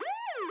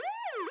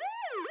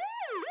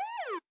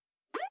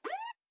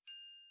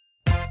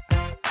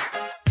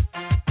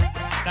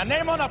A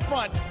name on the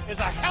front is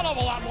a hell of a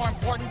lot more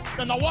important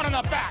than the one on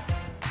the back.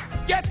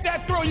 Get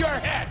that through your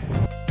head.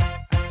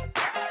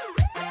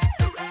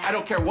 I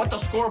don't care what the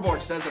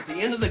scoreboard says at the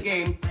end of the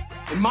game.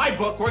 In my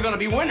book, we're going to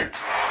be winners.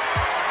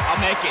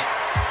 I'll make it.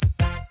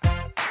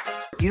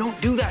 You don't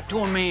do that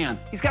to a man.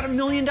 He's got $1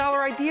 million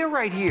idea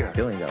right here. $1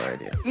 billion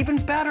idea. Even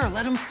better,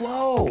 let him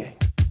flow. Okay.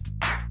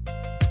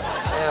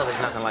 Well,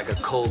 there's nothing like a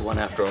cold one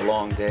after a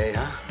long day,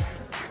 huh?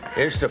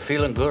 Here's to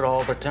feeling good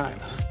all the time.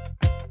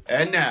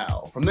 And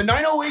now, from the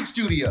 908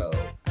 studio,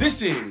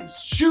 this is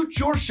Shoot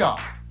Your Shot,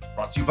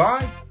 brought to you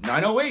by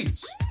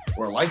 908s,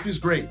 where life is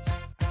great.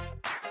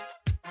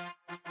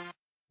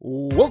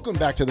 Welcome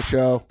back to the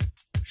show.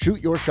 Shoot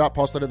Your Shot,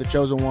 Paul Slater, the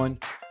chosen one.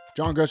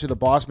 John Grosser, the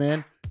boss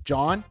man.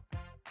 John,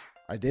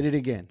 I did it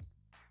again.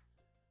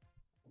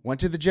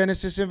 Went to the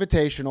Genesis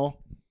Invitational.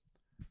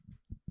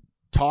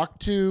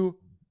 Talked to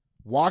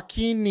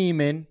Joaquin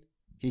Niemann.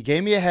 He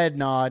gave me a head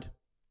nod,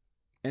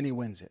 and he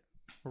wins it.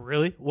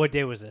 Really? What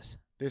day was this?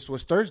 This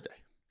was Thursday.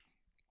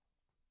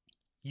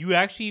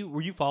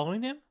 Were you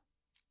following him?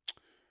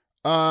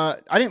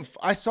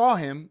 I saw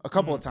him a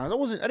couple of times.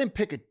 I didn't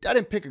pick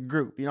a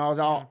group. You know, I was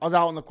out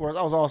on the course.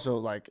 I was also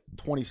like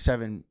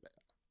 27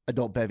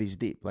 adult bevies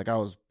deep. Like I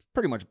was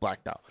pretty much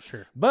blacked out.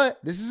 Sure.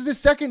 But this is the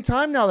second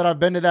time now that I've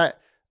been to that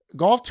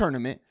golf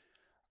tournament.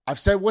 I've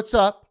said what's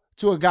up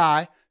to a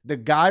guy. The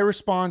guy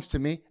responds to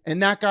me,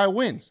 and that guy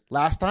wins.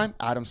 Last time,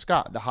 Adam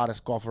Scott, the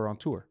hottest golfer on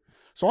tour.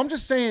 So I'm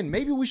just saying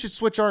maybe we should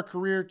switch our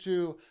career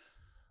to,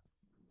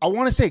 I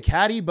want to say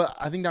caddy, but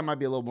I think that might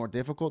be a little more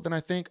difficult than I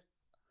think.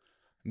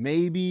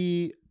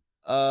 Maybe,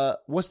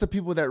 what's the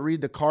people that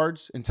read the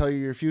cards and tell you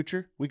your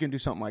future? We can do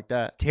something like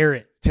that.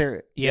 Tarot.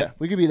 Yep. Yeah.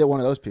 We could be one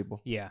of those people.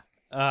 Yeah.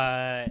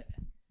 I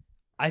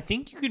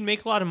think you could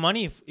make a lot of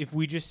money if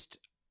we just,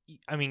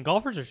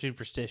 golfers are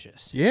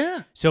superstitious. Yeah.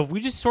 So if we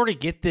just sort of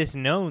get this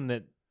known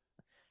that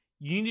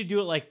you need to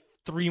do it like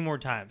 3 more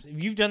times.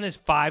 If you've done this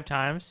 5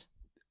 times.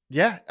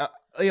 Yeah.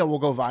 We'll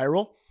go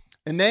viral.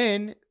 And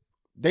then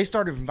they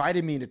started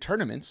inviting me into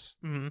tournaments.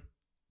 Mm-hmm.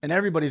 And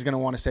everybody's going to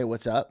want to say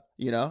what's up,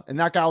 you know? And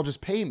that guy will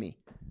just pay me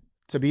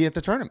to be at the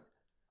tournament.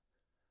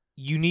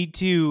 You need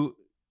to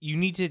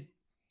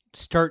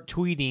start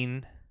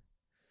tweeting.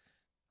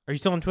 Are you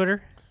still on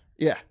Twitter?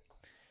 Yeah.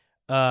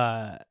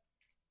 That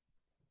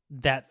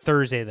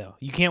Thursday, though.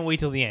 You can't wait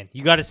till the end.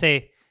 You got to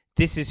say,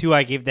 this is who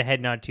I gave the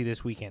head nod to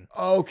this weekend.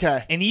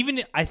 Okay. And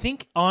I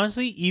think,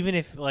 honestly, even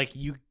if, like,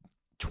 you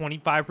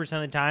 25%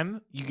 of the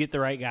time, you get the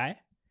right guy.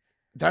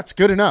 That's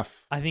good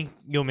enough. I think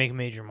you'll make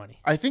major money.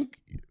 I think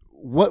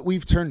what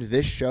we've turned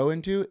this show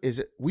into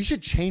is we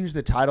should change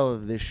the title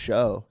of this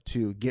show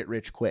to Get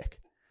Rich Quick.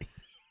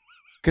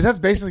 Because that's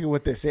basically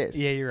what this is.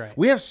 Yeah, you're right.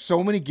 We have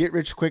so many get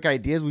rich quick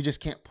ideas, we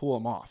just can't pull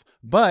them off.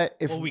 But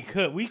if we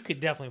could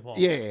definitely pull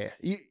them off.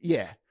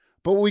 Yeah.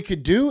 But what we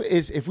could do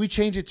is if we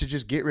change it to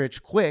just Get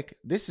Rich Quick,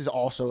 this is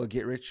also a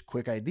Get Rich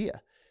Quick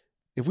idea.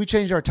 If we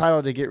change our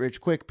title to Get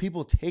Rich Quick,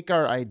 people take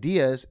our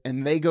ideas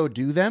and they go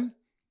do them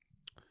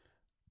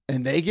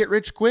and they get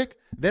rich quick.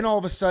 Then all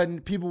of a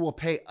sudden people will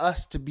pay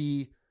us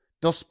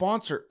they'll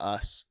sponsor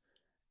us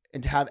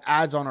and to have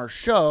ads on our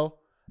show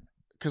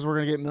because we're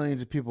going to get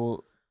millions of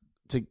people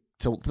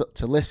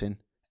to listen,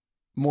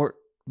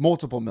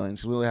 multiple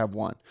millions because we only have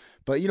one.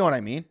 But you know what I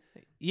mean?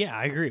 Yeah,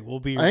 I agree. I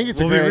think it's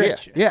a great idea.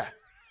 Rich. Yeah.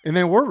 And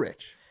then we're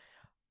rich.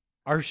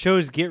 Our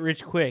shows get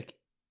rich quick.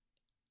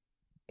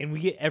 And we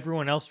get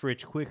everyone else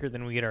rich quicker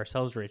than we get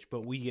ourselves rich,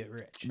 but we get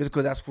rich.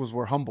 Because that's because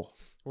we're humble.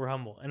 We're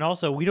humble. And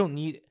also we don't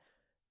need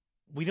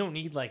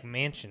like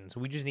mansions.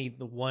 We just need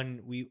the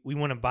one we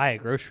want to buy a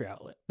grocery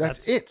outlet.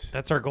 That's it.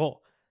 That's our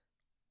goal.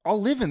 I'll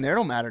live in there. It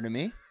don't matter to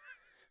me.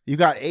 You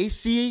got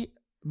AC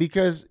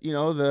because, you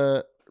know,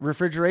 the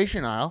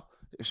refrigeration aisle,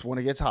 if when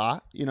it gets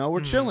hot, you know, we're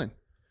chilling.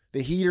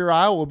 The heater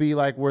aisle will be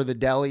like where the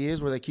deli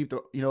is, where they keep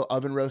the, you know,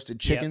 oven roasted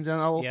chickens and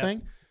that whole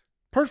thing.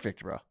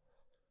 Perfect, bro.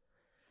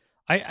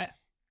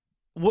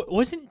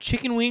 Wasn't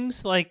chicken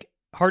wings like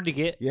hard to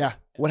get? Yeah.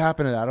 What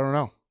happened to that? I don't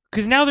know.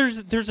 Because now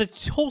there's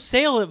a whole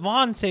sale at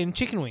Vaughn saying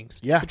chicken wings.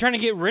 Yeah. They're trying to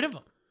get rid of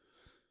them.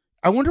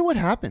 I wonder what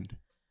happened.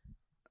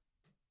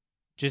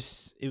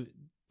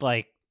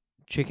 Like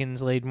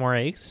chickens laid more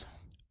eggs.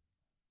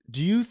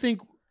 Do you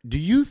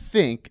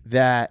think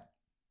that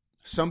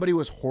somebody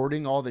was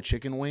hoarding all the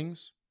chicken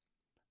wings?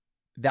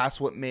 That's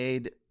what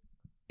made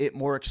it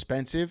more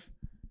expensive,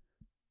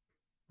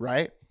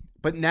 right?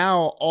 But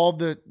now all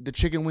the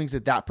chicken wings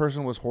that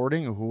person was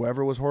hoarding or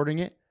whoever was hoarding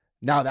it,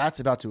 now that's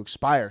about to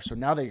expire. So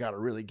now they got to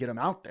really get them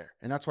out there.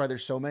 And that's why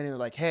there's so many. They're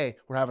like, hey,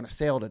 we're having a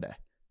sale today.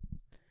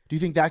 Do you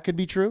think that could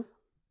be true?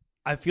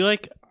 I feel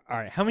like, all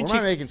right, am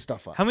I making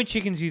stuff up? How many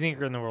chickens do you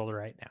think are in the world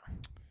right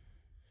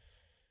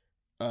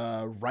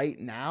now? Right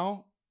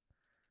now?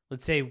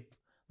 Let's say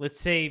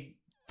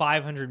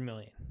 500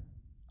 million.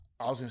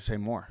 I was going to say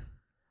more.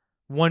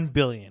 1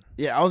 billion.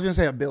 Yeah, I was going to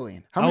say a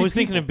billion. I was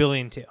thinking a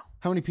billion too.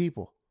 How many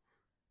people?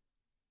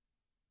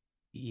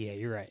 Yeah,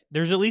 you're right.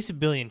 There's at least 1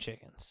 billion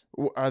chickens.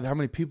 How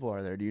many people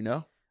are there? Do you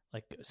know?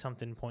 Like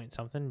something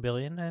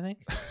billion, I think.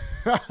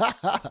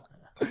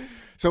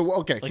 So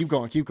okay, keep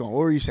going. What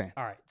were you saying?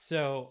 All right.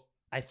 So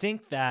I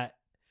think that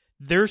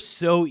they're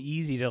so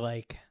easy to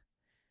like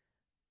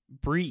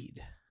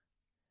breed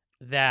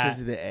that Because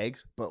of the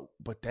eggs, but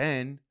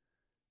then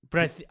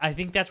But I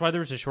think that's why there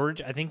was a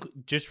shortage. I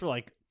think just for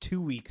like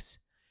 2 weeks,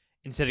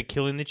 instead of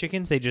killing the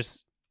chickens, they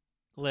just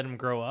let them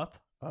grow up.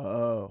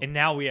 oh, And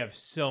now we have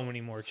so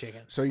many more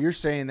chickens. so you're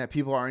saying that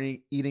people aren't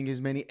eating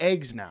as many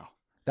eggs now.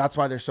 That's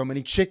why there's so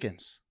many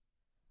chickens.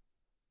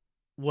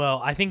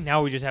 Well, I think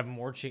now we just have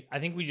more chicken. I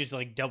think we just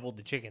like doubled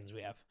the chickens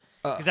we have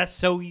because that's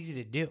so easy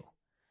to do.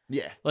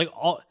 Yeah. Like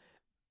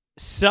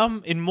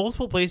in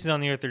multiple places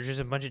on the earth, there's just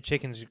a bunch of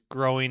chickens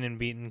growing and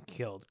being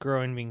killed.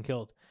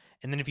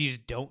 And then if you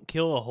just don't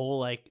kill a whole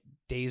like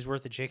day's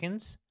worth of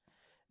chickens,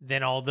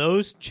 then all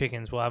those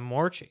chickens will have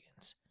more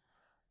chickens.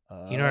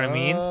 You know what I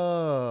mean?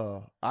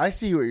 Oh, I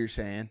see what you're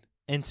saying.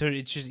 And so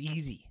it's just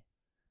easy.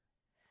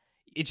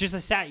 It's just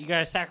you got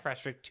to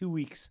sacrifice for like 2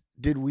 weeks.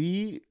 Did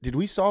we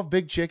solve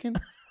Big Chicken?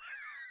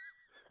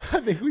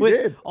 I think we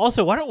did.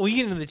 Also, why don't we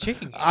get into the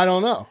chicken game? I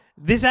don't know.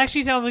 This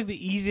actually sounds like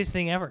the easiest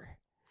thing ever.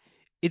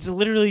 It's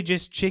literally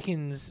just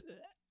chickens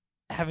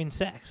having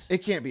sex. It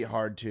can't be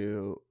hard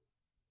to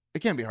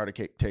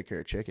take care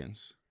of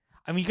chickens.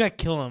 I mean, you got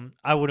to kill them.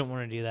 I wouldn't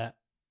want to do that.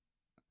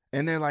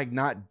 And they're like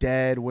not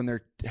dead when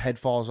their head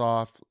falls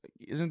off.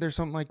 Isn't there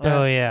something like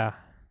that? Oh yeah.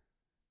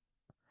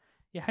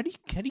 Yeah, how do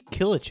you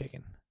kill a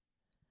chicken?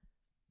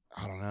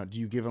 I don't know. Do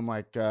you give them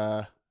like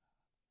No,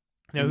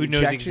 who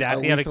knows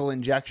exactly a lethal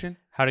injection?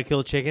 how to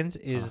kill chickens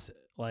is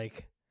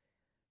like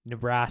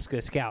Nebraska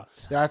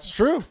Scouts. That's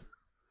true.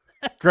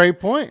 Great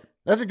point.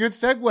 That's a good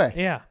segue.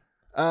 Yeah.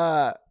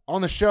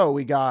 On the show,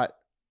 we got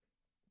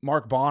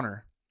Mark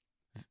Bonner,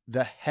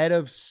 the head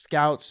of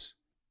scouts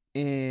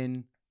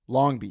in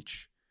Long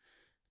Beach.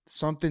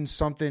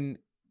 Something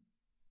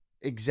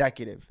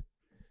executive.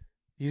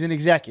 He's an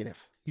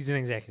executive. He's an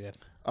executive.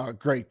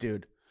 Great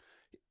dude.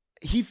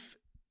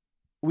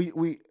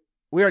 We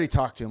already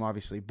talked to him,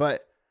 obviously,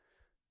 but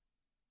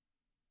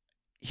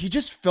he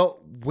just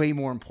felt way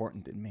more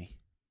important than me.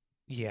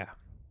 Yeah.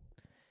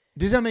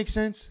 Does that make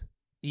sense?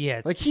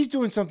 Yeah. Like he's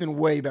doing something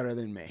way better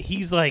than me.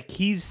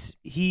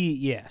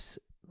 Yes.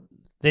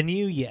 Then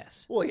you,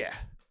 yes. Well, yeah.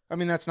 I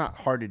mean, that's not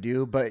hard to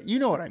do, but you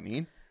know what I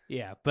mean.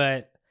 Yeah,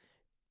 but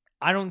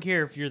I don't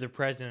care if you're the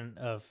president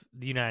of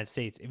the United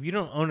States. If you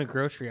don't own a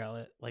grocery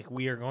outlet like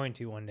we are going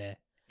to one day,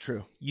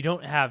 True. you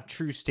don't have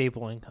true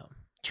staple income.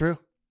 True.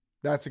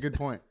 That's a good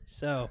point.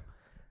 So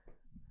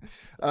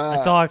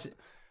that's all I have to.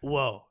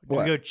 Whoa. Do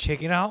what? we go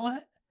chicken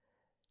outlet?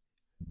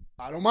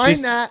 I don't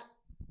mind that.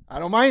 I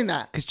don't mind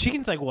that. Because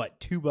chicken's like what,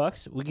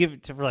 $2? We give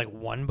it for like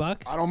 $1.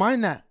 I don't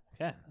mind that.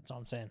 Yeah, that's all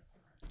I'm saying.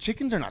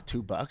 Chickens are not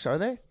 $2, are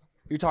they?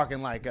 You're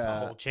talking like A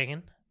whole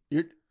chicken.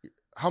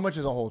 How much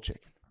is a whole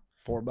chicken?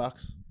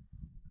 $4?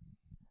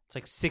 It's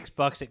like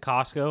 $6 at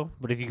Costco,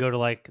 but if you go to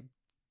like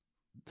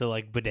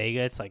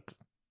bodega, it's like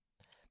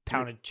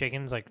pounded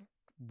chicken's like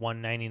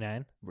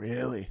 $1.99.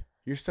 Really?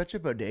 You're such a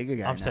bodega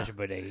guy. I'm such a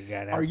bodega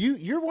guy now. Are you?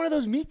 You're one of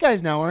those meat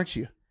guys now, aren't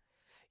you?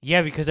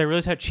 Yeah, because I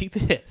realize how cheap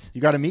it is. You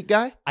got a meat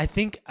guy? I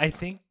think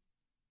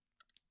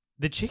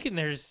the chicken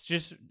it's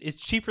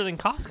cheaper than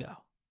Costco.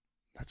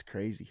 That's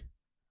crazy.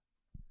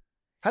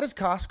 How does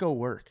Costco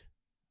work?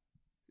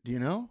 Do you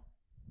know?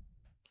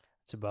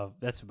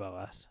 That's above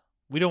us.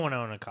 We don't want to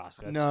own a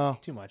Costco. That's No.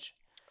 too much.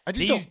 I They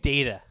just use don't.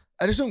 data.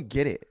 I just don't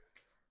get it.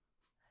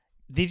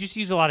 They just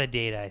use a lot of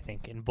data, I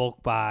think, and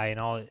bulk buy and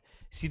all.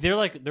 See, they're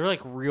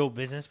like real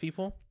business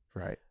people.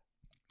 Right.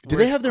 Do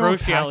they Whereas have their own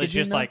grocery outlet's packaging?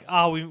 just now? like,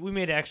 oh, we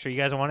made it extra. You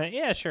guys want it?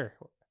 Yeah, sure.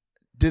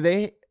 Do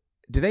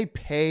they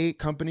pay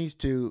companies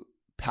to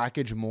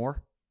package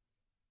more?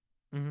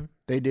 Mm-hmm.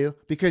 They do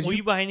because Well,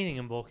 you buy anything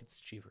in bulk, it's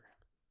cheaper.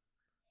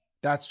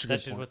 that's a good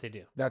That's just point. what they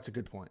do. That's a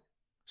good point.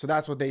 So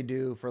that's what they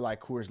do for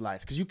like Coors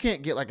Lights because you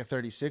can't get like a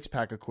 36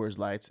 pack of Coors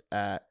Lights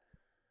at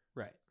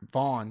Right.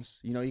 Vaughn's.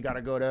 You know, you got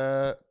to go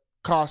to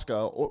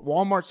Costco. Or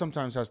Walmart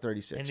sometimes has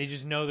 36. And they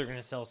just know they're going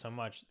to sell so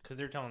much because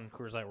they're telling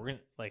Coors Light, we're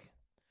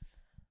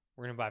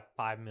going to buy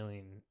 5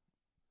 million.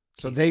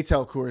 So they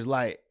tell Coors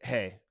Light,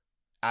 hey,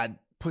 I'd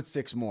put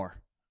 6 more.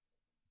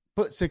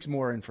 Put 6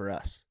 more in for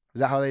us.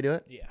 Is that how they do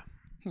it? Yeah.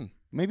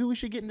 Maybe we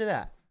should get into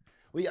that.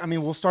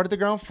 We'll start at the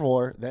ground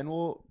floor, then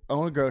we'll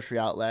own a grocery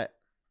outlet,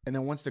 and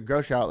then once the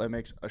grocery outlet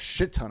makes a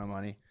shit ton of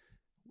money,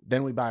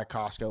 then we buy a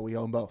Costco. We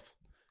own both.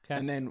 Okay.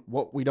 And then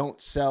what we don't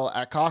sell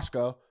at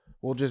Costco,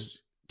 we'll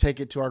just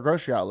take it to our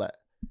grocery outlet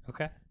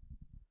Okay.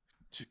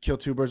 to kill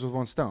 2 birds with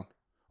 1 stone.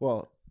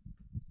 Well,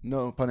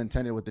 no pun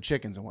intended with the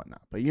chickens and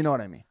whatnot, but you know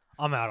what I mean.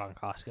 I'm out on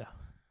Costco.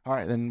 All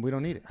right, then we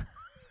don't need it.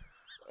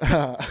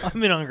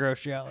 I'm in on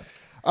grocery outlet.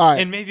 All right.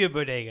 And maybe a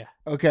bodega.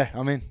 Okay,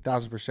 I'm in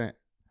 1,000%.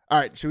 All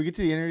right, should we get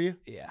to the interview?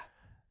 Yeah.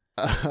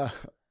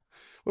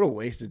 What a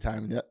waste of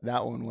time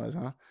that one was,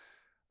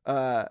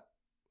 huh?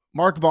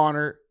 Mark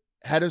Bonner,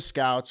 head of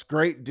scouts,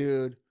 great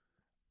dude.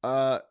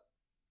 Kind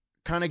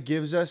of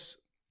gives us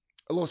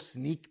a little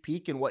sneak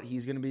peek in what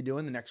he's going to be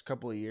doing the next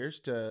couple of years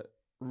to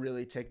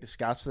really take the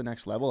scouts to the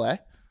next level, eh?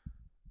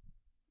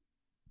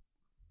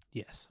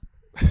 Yes.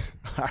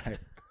 All right.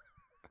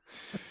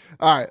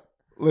 All right,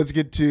 let's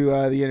get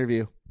to the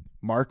interview.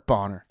 Mark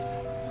Bonner.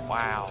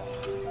 Wow.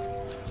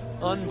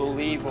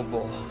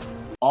 Unbelievable.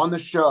 On the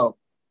show,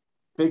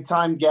 big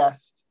time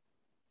guest,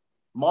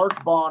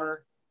 Mark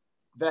Bonner,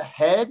 the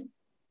head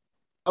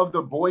of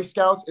the Boy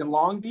Scouts in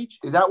Long Beach.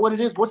 Is that what it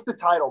is? What's the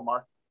title,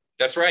 Mark?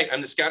 That's right.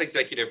 I'm the Scout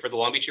Executive for the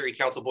Long Beach Area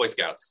Council Boy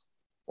Scouts.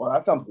 Well,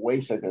 that sounds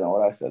way sicker than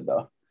what I said,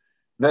 though.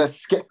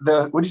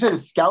 What'd you say, the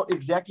Scout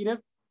Executive?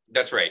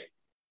 That's right.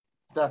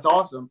 That's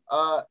awesome.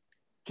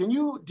 Can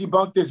you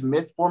debunk this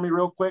myth for me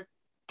real quick?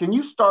 Can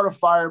you start a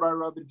fire by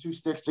rubbing two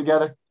sticks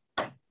together?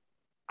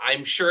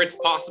 I'm sure it's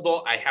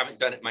possible. I haven't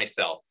done it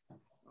myself.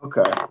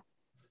 Okay. I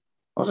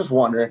was just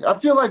wondering. I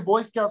feel like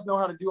Boy Scouts know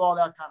how to do all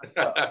that kind of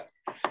stuff.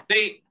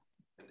 They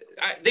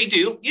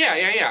do.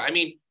 Yeah. I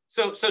mean,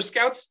 so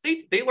Scouts,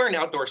 they learn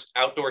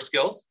outdoor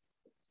skills.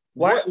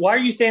 Why are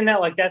you saying that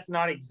like that's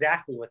not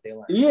exactly what they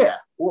learn? Yeah.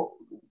 Well,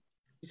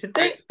 you said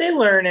they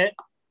learn it.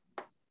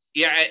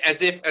 Yeah,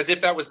 as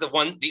if that was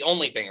the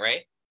only thing,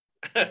 right?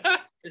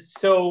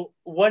 So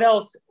what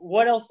else?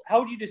 How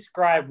would you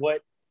describe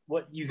what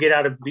you get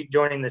out of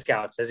joining the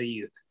Scouts as a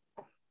youth?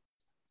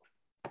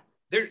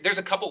 There's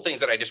a couple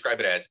things that I describe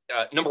it as.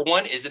 Number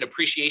one is an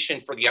appreciation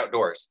for the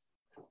outdoors.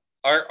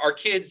 Our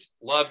kids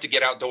love to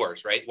get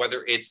outdoors, right?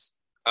 Whether it's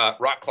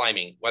rock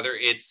climbing, whether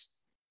it's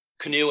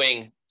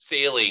canoeing,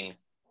 sailing,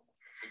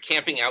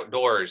 camping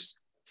outdoors,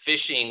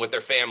 fishing with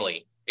their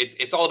family.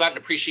 It's all about an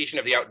appreciation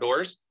of the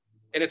outdoors.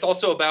 And it's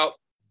also about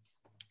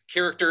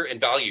character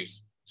and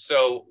values.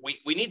 So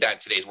we need that in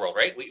today's world,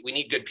 right? We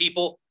need good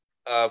people.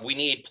 We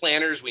need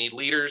planners. We need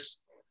leaders.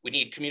 We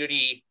need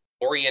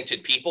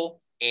community-oriented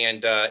people.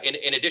 And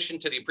in addition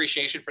to the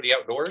appreciation for the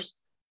outdoors,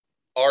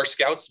 our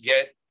Scouts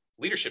get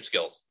leadership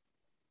skills.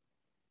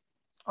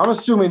 I'm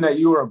assuming that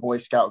you were a Boy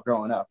Scout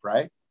growing up,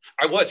 right?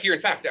 I was here,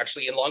 in fact,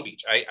 actually in Long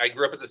Beach. I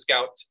grew up as a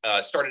Scout,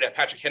 started at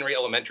Patrick Henry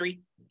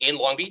Elementary in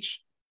Long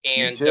Beach.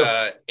 And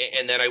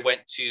then I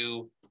went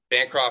to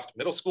Bancroft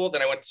Middle School.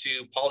 Then I went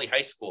to Poly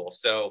High School.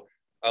 So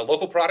a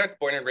local product,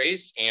 born and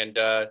raised. And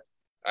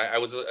I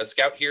was a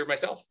Scout here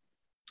myself.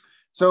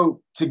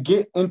 So to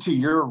get into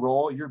your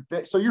role, you're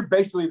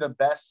basically the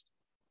best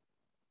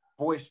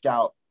Boy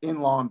Scout in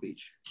Long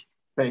Beach,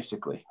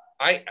 basically.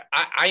 I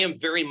am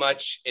very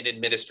much an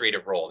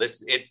administrative role.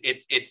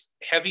 It's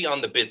heavy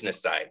on the business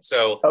side.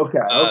 So okay.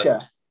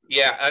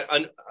 Yeah.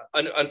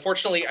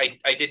 Unfortunately,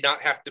 I did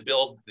not have to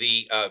build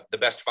the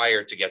best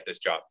fire to get this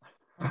job.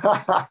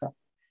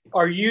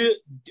 Are you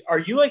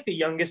like the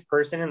youngest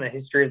person in the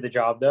history of the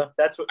job though?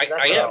 That's what I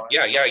am.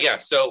 Yeah.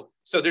 So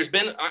there's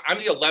been, I'm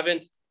the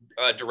 11th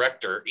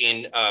director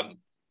in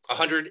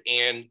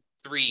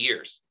 103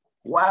 years.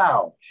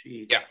 Wow.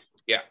 Jeez.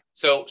 Yeah.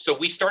 So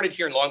we started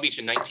here in Long Beach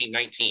in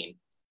 1919,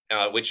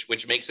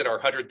 which makes it our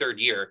 103rd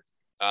year.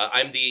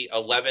 I'm the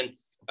 11th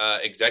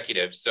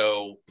executive.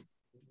 So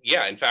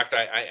yeah, in fact,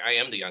 I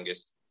am the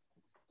youngest.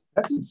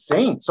 That's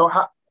insane. So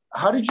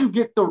how did you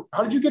get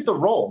the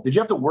role? Did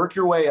you have to work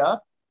your way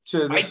up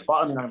to this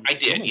spot? I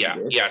did.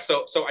 Yeah.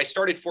 So I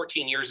started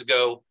 14 years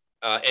ago,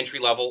 entry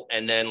level,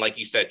 and then, like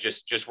you said,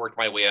 just worked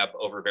my way up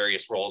over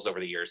various roles over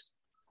the years.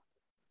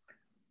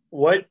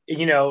 What,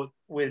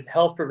 with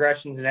health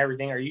progressions and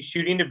everything, are you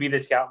shooting to be the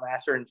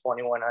Scoutmaster in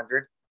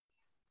 2100?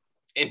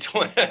 In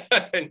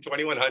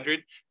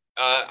 2100?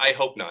 I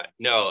hope not.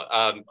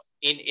 No.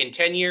 In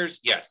 10 years,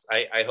 yes.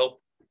 I hope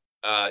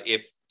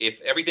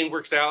if everything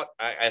works out,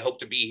 I hope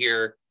to be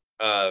here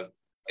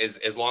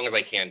as long as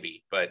I can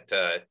be. But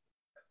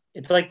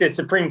it's like the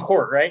Supreme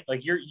Court, right?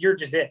 Like you're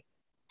just it.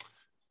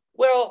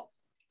 Well,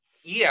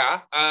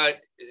 yeah.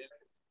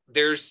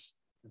 There's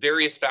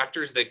various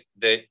factors that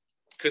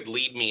could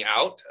lead me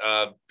out.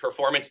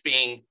 Performance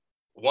being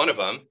one of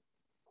them.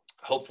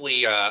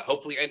 Hopefully,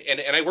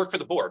 and I work for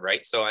the board,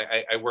 right? So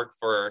I work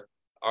for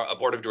a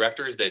board of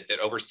directors that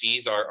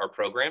oversees our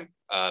program,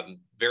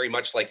 very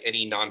much like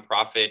any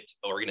nonprofit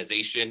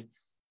organization.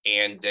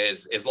 And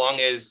as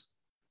long as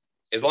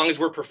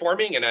we're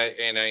performing and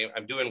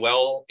I'm doing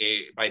well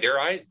by their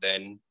eyes,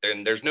 then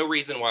there's no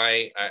reason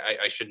why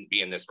I shouldn't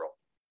be in this role.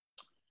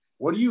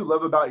 What do you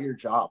love about your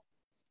job?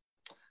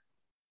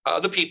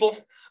 The people.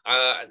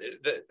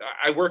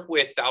 I work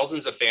with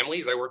thousands of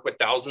families. I work with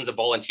thousands of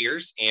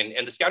volunteers, and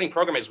the scouting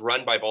program is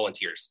run by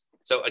volunteers.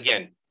 So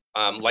again,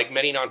 like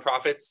many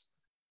nonprofits,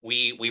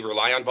 we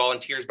rely on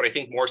volunteers, but I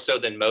think more so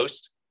than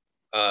most,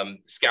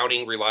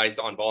 scouting relies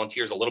on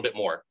volunteers a little bit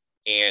more.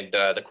 And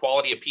the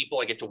quality of people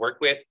I get to work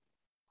with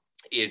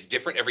is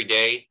different every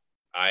day.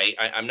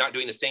 I'm not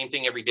doing the same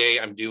thing every day.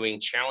 I'm doing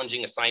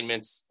challenging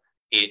assignments.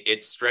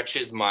 It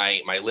stretches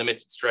my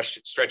limits, it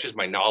stretches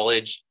my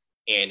knowledge,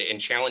 and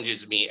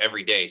challenges me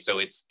every day. So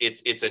it's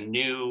a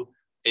new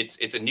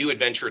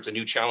adventure. It's a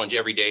new challenge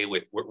every day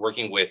with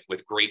working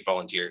with great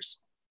volunteers.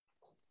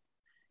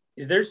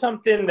 Is there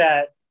something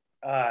that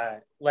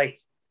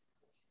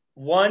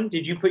one,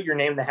 did you put your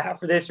name in the hat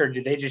for this, or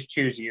did they just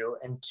choose you?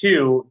 And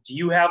two, do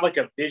you have like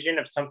a vision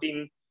of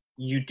something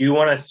you do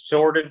want to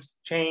sort of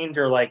change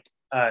or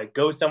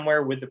go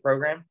somewhere with the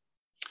program?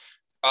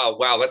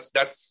 Wow,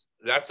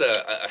 that's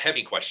a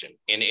heavy question,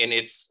 and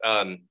it's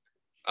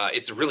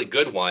It's a really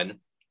good one.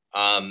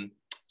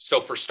 So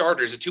for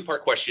starters, a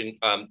two-part question.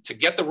 To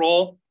get the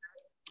role,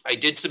 I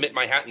did submit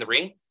my hat in the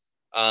ring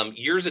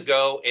years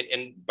ago.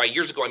 And by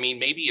years ago, I mean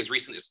maybe as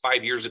recent as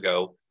 5 years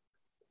ago.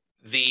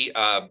 The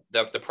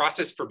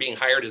process for being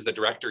hired as the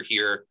director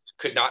here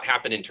could not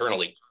happen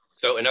internally.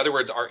 So in other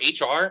words, our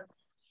HR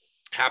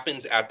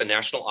happens at the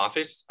national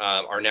office,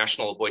 our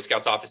National Boy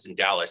Scouts office in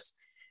Dallas.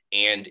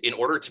 And in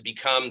order to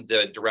become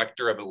the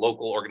director of a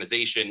local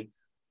organization,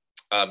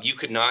 you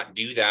could not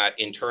do that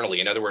internally.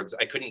 In other words,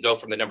 I couldn't go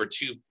from the number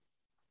 2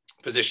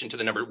 position to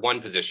the number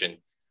 1 position.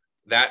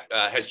 That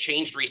has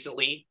changed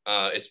recently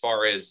as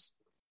far as,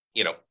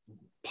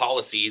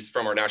 policies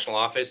from our national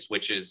office,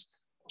 which is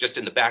just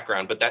in the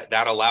background, but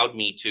that allowed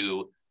me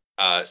to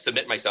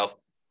submit myself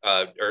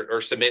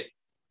or submit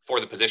for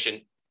the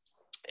position.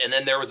 And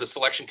then there was a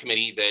selection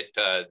committee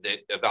that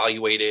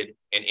evaluated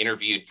and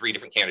interviewed 3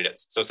 different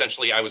candidates. So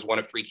essentially I was one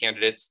of 3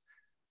 candidates,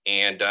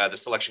 and the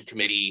selection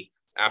committee,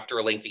 after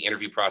a lengthy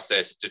interview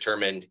process,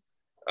 determined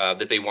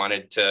that they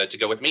wanted to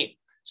go with me.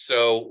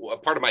 So a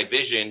part of my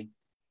vision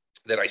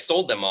that I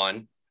sold them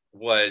on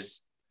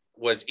was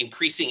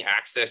increasing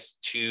access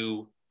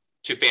to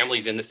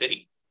families in the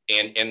city.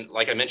 And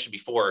like I mentioned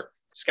before,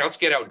 Scouts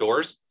get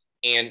outdoors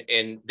and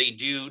they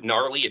do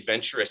gnarly,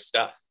 adventurous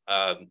stuff.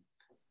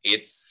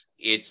 It's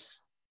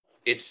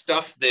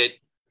stuff that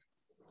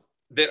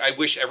I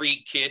wish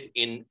every kid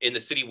in the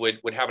city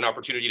would have an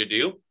opportunity to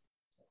do.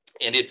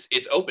 And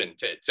it's open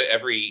to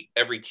every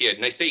kid.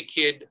 And I say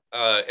kid,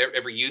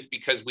 every youth,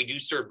 because we do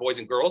serve boys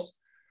and girls.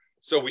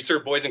 So we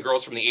serve boys and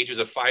girls from the ages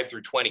of 5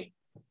 through 20.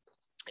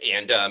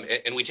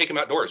 And we take them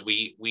outdoors.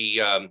 We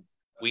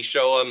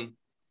show them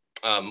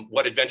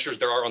what adventures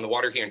there are on the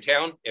water here in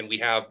town, and we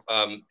have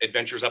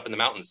adventures up in the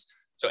mountains.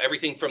 So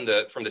everything from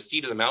the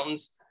sea to the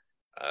mountains,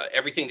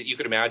 everything that you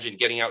could imagine,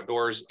 getting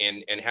outdoors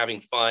and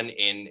having fun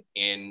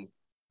in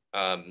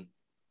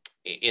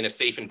a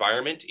safe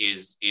environment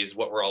is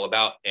what we're all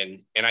about.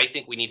 And I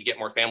think we need to get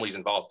more families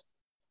involved.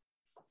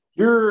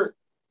 You're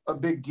a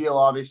big deal,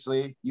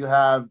 obviously. You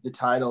have the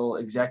title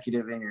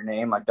executive in your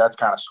name. Like, that's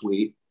kind of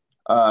sweet.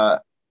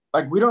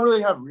 We don't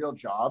really have real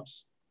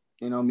jobs,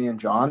 me and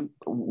John.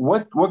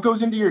 What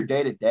goes into your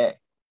day to day?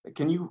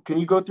 Can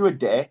you go through a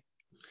day?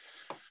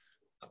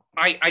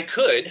 I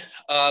could,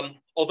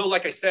 although,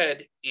 like I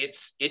said,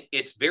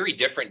 it's very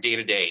different day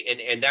to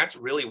day, and that's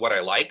really what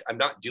I like. I'm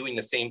not doing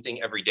the same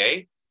thing every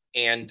day,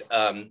 and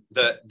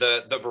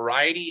the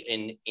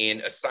variety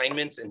in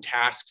assignments and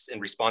tasks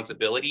and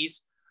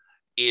responsibilities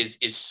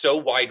is so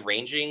wide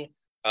ranging.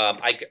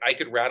 I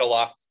could rattle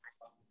off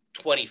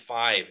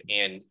 25,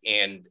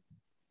 and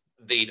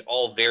they'd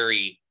all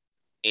vary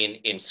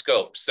in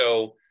scope.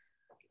 So,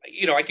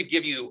 I could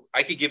give you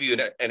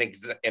an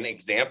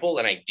example,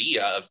 an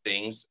idea of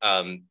things,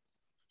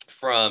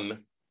 from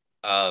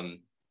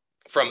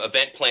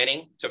event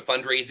planning to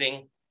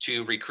fundraising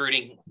to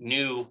recruiting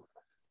new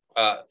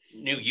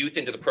youth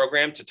into the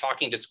program, to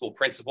talking to school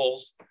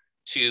principals,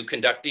 to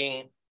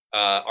conducting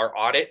our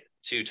audit,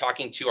 to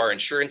talking to our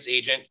insurance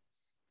agent,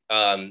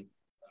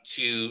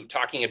 to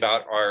talking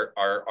about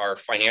our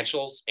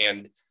financials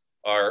and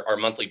our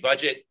monthly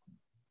budget,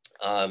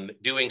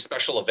 doing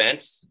special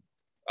events,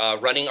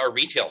 running our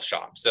retail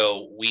shop.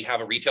 So we have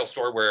a retail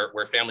store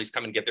where families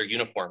come and get their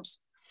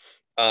uniforms.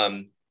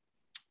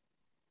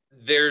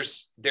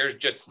 There's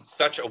just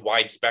such a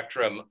wide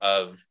spectrum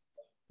of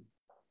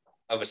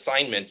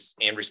assignments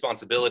and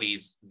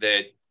responsibilities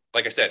that,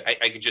 like I said,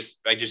 I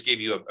just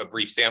gave you a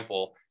brief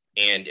sample,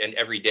 and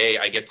every day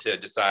I get to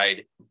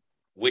decide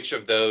which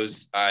of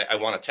those I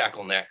want to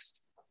tackle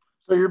next.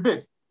 So you're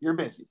busy. You're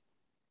busy.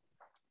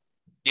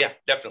 Yeah,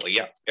 definitely.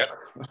 Yeah.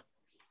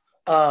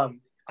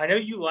 I know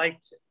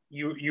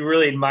you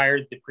really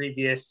admired the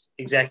previous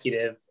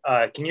executive.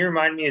 Can you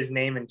remind me his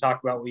name and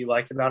talk about what you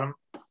liked about him?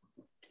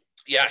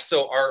 Yeah.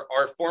 So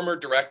our former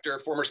director,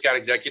 former Scout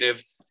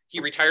executive,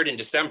 he retired in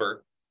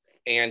December,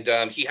 and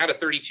he had a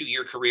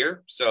 32-year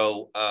career.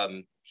 So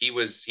he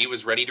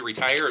was ready to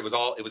retire. It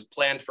was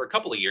planned for a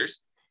couple of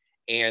years.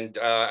 And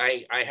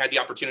I had the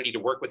opportunity to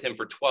work with him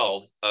for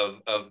 12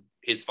 of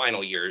his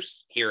final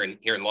years here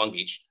in Long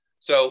Beach.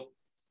 So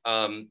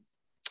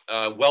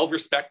well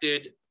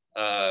respected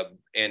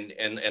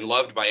and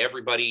loved by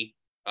everybody.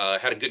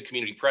 Had a good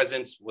community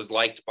presence. Was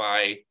liked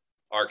by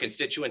our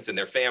constituents and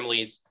their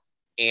families.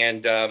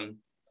 And I'm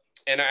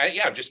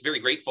just very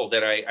grateful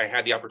that I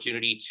had the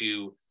opportunity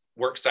to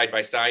work side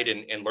by side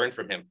and learn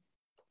from him.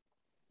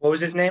 What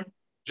was his name?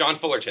 John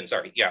Fullerton.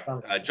 Sorry, yeah,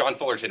 John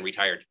Fullerton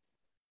retired.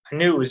 I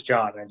knew it was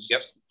John.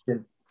 Yep.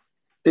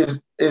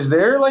 Is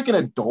there like an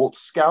adult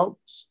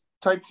Scouts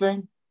type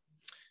thing?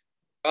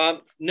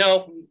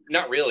 No,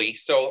 not really.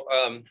 So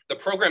the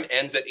program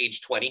ends at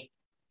age 20.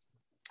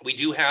 We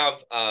do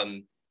have,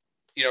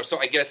 so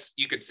I guess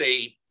you could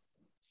say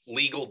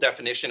legal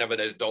definition of an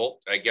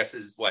adult, I guess,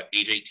 is what,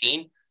 age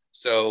 18.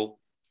 So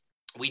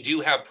we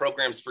do have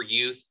programs for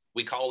youth.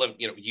 We call them,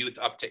 youth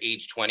up to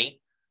age 20.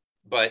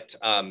 But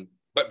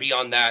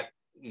beyond that,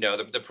 no,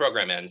 the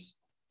program ends.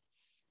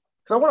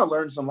 Because I want to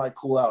learn some like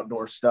cool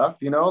outdoor stuff,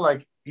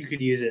 like You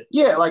could use it.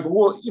 Yeah, like,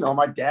 well,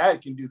 my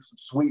dad can do some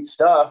sweet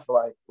stuff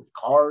like with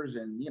cars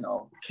and,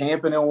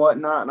 camping and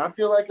whatnot. And I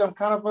feel like I'm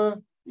kind of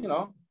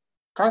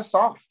kind of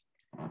soft.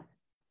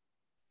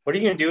 What are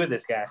you going to do with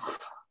this guy?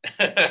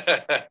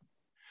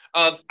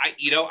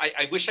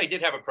 I wish I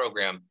did have a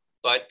program,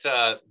 but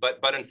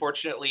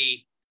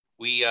unfortunately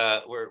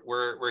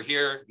we're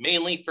here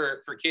mainly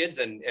for kids.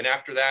 And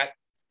after that,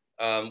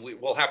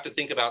 we'll have to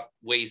think about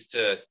ways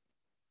to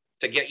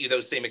get you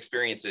those same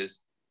experiences.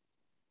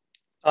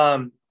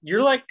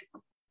 You're like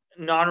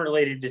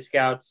non-related to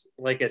Scouts,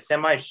 like a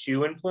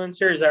semi-shoe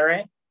influencer. Is that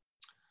right?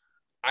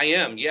 I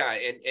am. Yeah.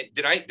 And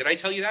did I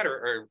tell you that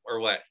or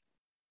what?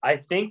 I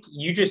think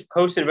you just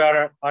posted about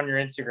it on your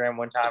Instagram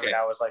one time, and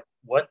I was like,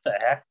 what the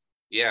heck?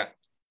 Yeah.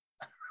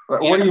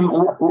 What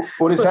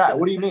is that?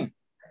 What do you mean?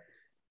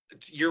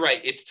 You're right.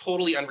 It's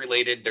totally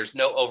unrelated. There's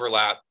no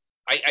overlap.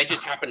 I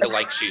just happen to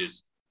like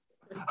shoes.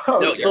 Oh,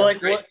 no, yeah. you're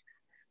right.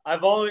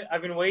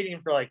 I've been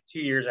waiting for like 2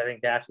 years, I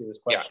think, to ask you this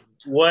question.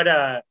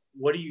 Yeah.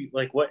 What do you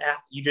like? What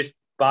you just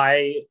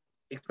buy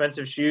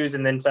expensive shoes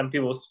and then some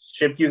people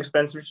ship you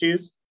expensive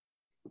shoes?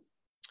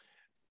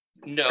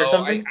 No,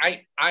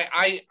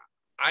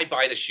 I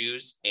buy the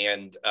shoes,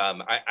 and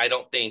I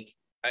don't think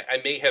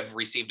I may have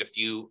received a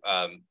few,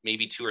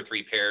 maybe 2 or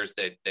 3 pairs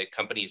that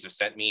companies have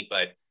sent me,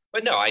 but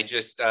no, I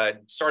just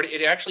started.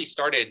 It actually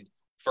started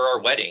for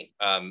our wedding.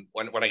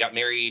 When I got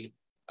married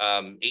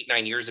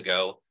 8-9 years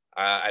ago,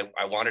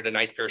 I wanted a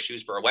nice pair of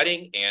shoes for our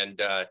wedding, and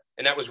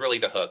that was really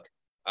the hook.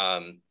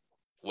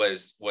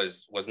 Was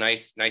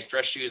nice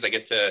dress shoes. I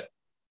get to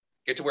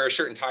wear a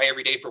shirt and tie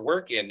every day for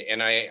work,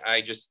 and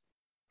I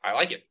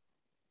like it.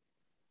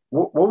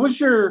 What was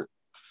your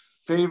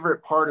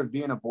favorite part of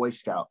being a Boy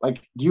Scout?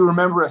 Like, do you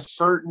remember a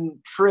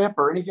certain trip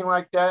or anything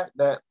like that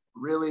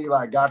really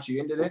like got you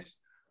into this?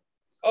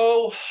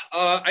 Oh,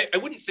 I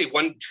wouldn't say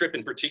one trip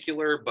in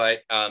particular,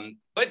 but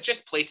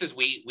just places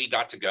we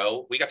got to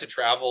go. We got to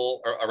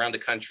travel around the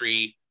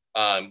country,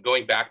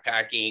 going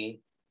backpacking,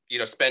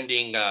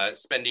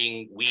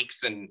 spending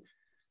weeks and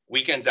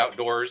weekends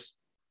outdoors.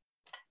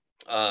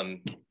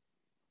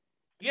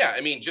 Yeah,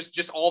 I mean,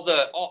 just all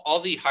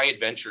the high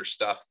adventure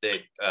stuff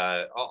that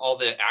all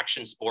the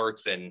action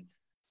sports, and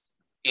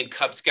in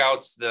Cub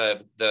Scouts,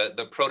 the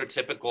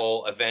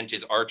prototypical event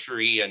is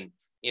archery, and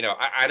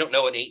I don't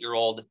know an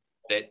 8-year-old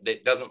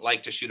that doesn't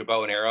like to shoot a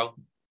bow and arrow,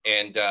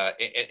 and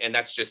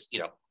that's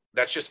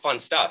just fun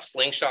stuff.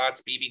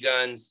 Slingshots, BB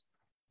guns,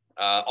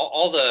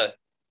 all the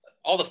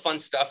fun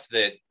stuff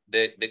that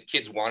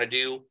kids want to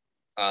do,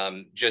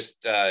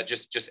 just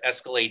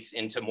escalates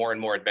into more and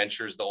more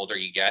adventures the older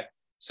you get.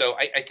 So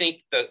I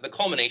think the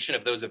culmination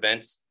of those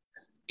events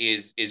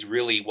is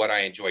really what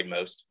I enjoyed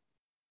most.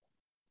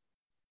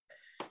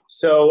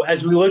 So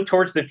as we look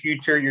towards the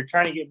future, you're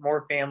trying to get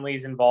more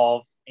families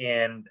involved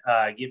and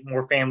get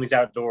more families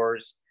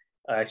outdoors,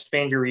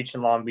 expand your reach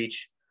in Long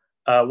Beach.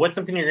 What's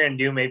something you're going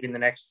to do maybe in the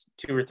next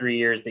 2 or 3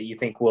 years that you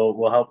think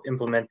will help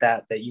implement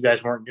that you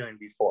guys weren't doing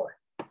before?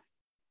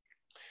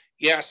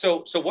 Yeah,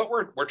 so what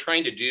we're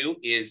trying to do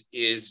is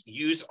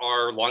use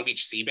our Long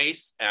Beach Sea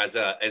Base as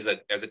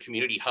a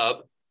community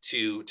hub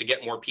to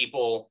get more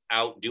people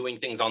out doing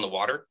things on the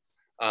water.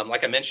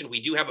 Like I mentioned,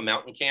 we do have a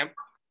mountain camp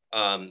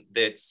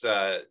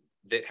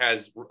that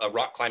has a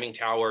rock climbing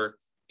tower.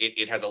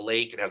 It has a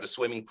lake. It has a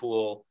swimming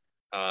pool,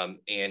 and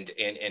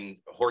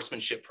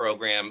horsemanship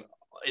program.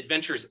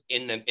 Adventures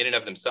in and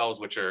of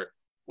themselves, which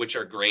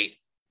are great.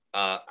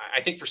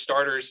 I think for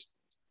starters,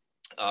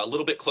 a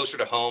little bit closer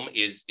to home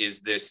is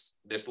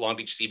this Long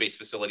Beach Sea Base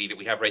facility that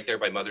we have right there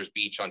by Mother's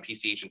Beach on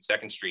PCH and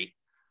 2nd Street.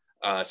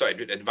 So I'd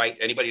invite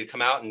anybody to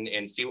come out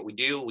and see what we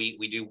do.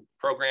 We do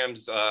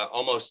programs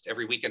almost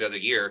every weekend of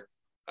the year.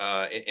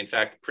 In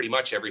fact, pretty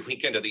much every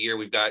weekend of the year,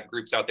 we've got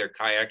groups out there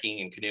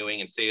kayaking and canoeing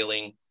and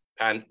sailing,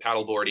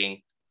 paddle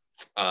boarding.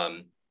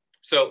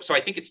 So I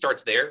think it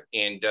starts there,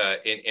 and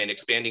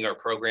expanding our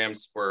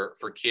programs for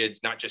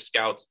kids, not just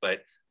Scouts,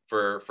 but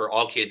for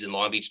all kids in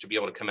Long Beach to be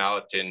able to come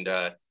out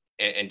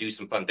and do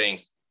some fun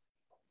things.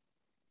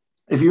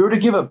 If you were to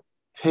give a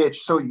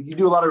pitch, so you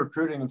do a lot of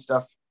recruiting and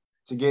stuff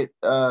to get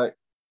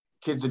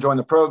kids to join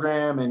the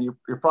program, and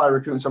you're probably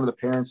recruiting some of the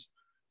parents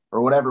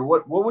or whatever.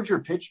 What would your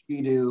pitch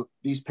be to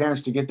these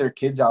parents to get their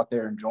kids out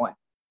there and join?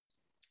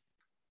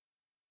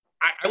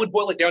 I would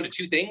boil it down to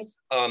 2 things.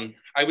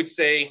 I would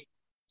say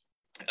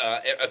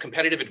a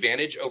competitive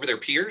advantage over their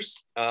peers.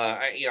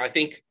 I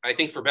think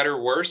for better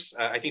or worse,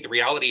 I think the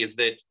reality is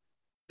that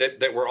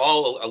we're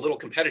all a little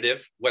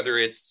competitive, whether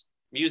it's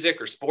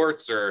music or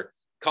sports or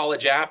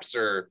college apps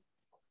or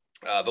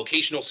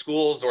vocational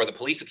schools or the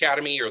police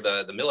academy or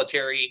the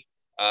military.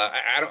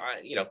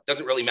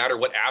 Doesn't really matter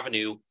what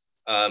avenue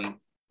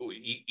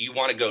you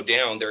want to go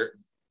down.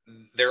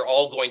 They're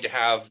all going to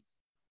have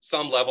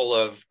some level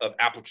of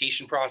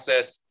application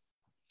process,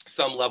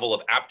 some level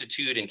of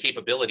aptitude and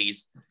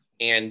capabilities.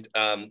 And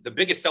the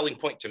biggest selling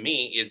point to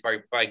me is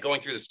by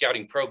going through the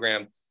scouting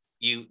program,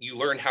 you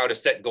learn how to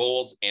set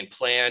goals and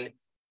plan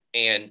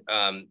and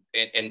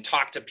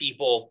talk to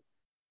people.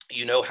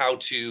 You know how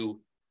to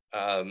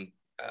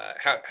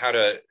how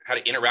to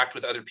interact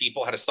with other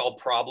people, how to solve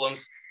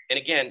problems. And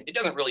again, it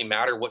doesn't really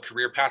matter what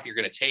career path you're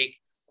going to take,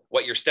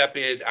 what your step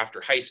is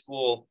after high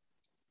school.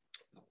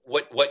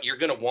 What you're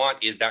going to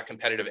want is that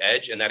competitive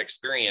edge and that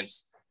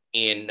experience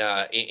in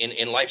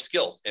life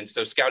skills. And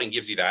so scouting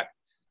gives you that.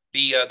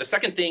 The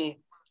second thing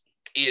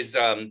is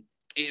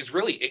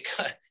really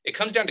it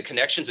comes down to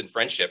connections and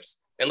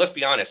friendships. And let's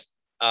be honest,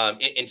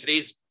 in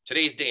today's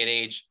day and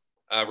age,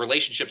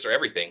 relationships are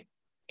everything.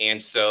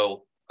 And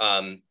so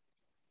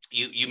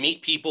you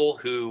meet people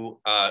who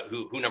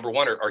number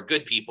one are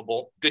good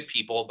people,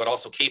 but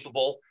also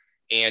capable,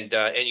 and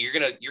you're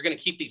gonna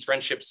keep these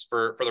friendships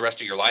for the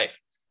rest of your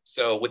life.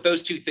 So with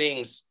those two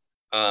things,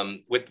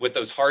 with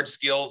those hard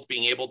skills,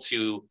 being able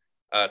to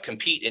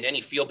compete in any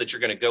field that you're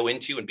going to go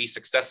into and be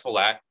successful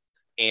at,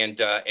 and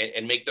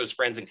make those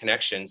friends and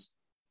connections,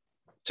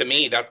 to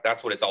me,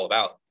 that's what it's all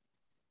about.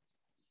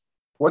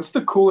 What's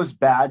the coolest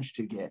badge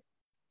to get?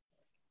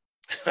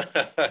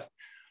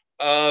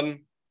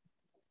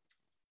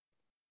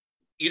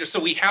 So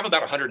we have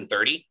about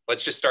 130.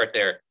 Let's just start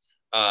there.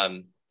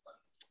 I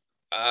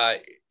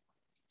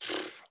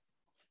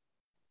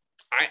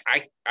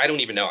don't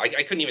even know. I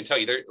couldn't even tell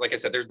you. There, like I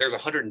said, there's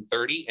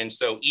 130, and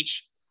so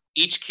each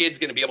kid's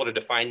going to be able to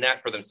define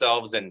that for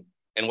themselves and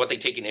what they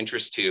take an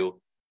interest to.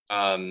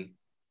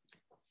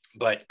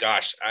 But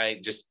gosh,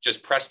 I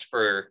just pressed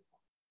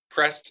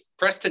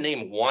to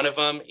name one of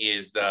them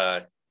is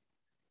not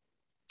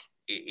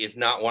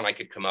one I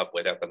could come up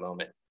with at the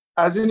moment.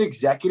 As an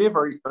executive,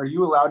 are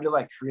you allowed to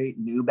like create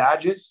new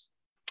badges?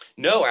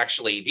 No,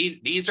 actually,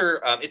 these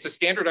are it's a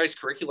standardized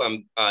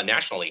curriculum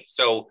nationally.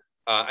 So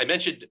I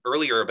mentioned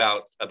earlier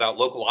about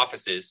local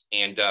offices,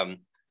 and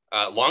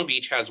Long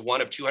Beach has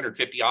one of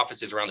 250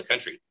 offices around the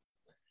country.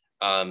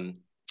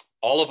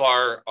 All of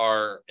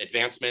our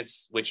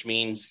advancements, which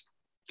means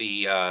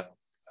the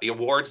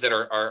awards that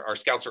our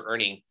scouts are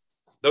earning,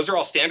 those are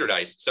all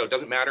standardized. So it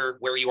doesn't matter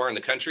where you are in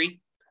the country,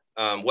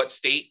 what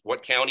state,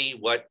 what county,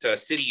 what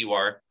city you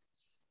are,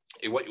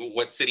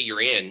 what city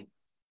you're in.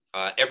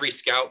 Every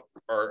scout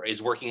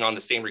is working on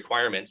the same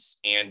requirements,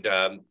 and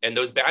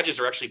those badges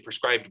are actually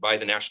prescribed by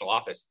the national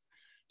office.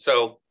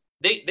 So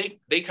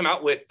they come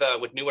out with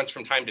new ones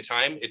from time to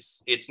time.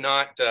 It's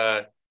not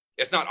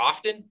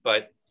often,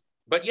 but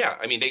yeah,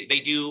 I mean they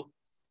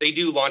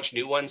do launch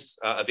new ones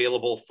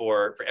available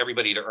for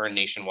everybody to earn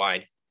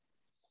nationwide.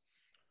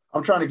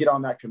 I'm trying to get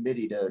on that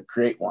committee to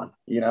create one.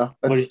 You know,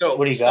 what do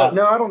you got?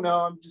 No, I don't know.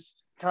 I'm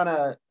just kind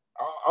of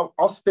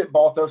I'll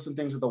spitball, throw some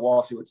things at the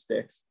wall, see what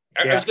sticks.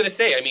 I was going to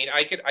say, I mean,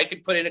 I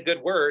could put in a good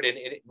word, and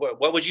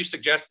what would you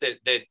suggest that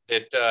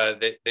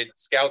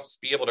scouts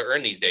be able to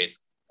earn these days?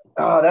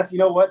 That's it's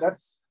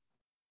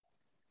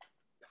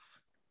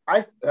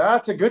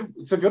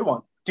a good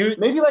one, dude.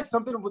 Maybe like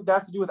something that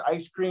has to do with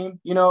ice cream.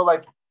 You know,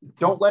 like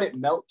don't let it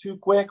melt too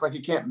quick, like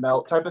it can't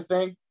melt type of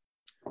thing.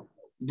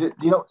 Do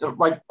you know,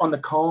 like on the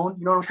cone?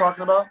 You know what I'm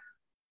talking about?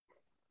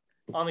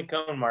 On the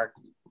cone, Mark.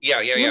 Yeah.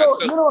 You know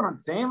what I'm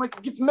saying? Like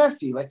it gets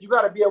messy. Like you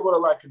got to be able to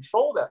like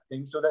control that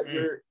thing so that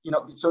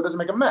so it doesn't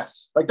make a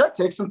mess. Like that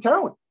takes some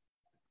talent.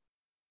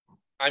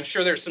 I'm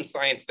sure there's some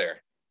science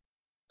there.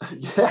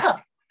 Yeah.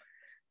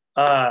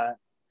 How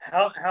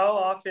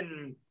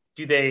often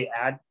do they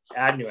add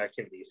new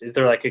activities? Is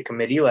there like a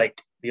committee,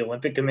 like the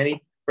Olympic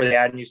committee, where they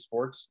add new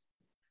sports?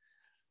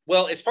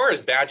 Well, as far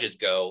as badges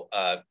go,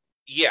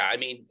 yeah, I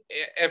mean,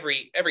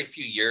 every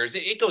few years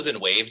it goes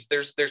in waves.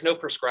 There's no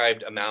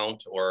prescribed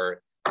amount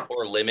or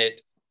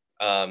limit.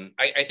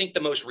 I think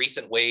the most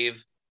recent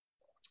wave,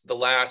 the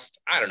last,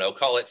 I don't know,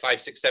 call it 5,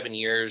 6, 7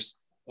 years,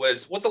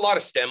 was a lot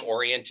of STEM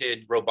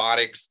oriented,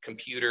 robotics,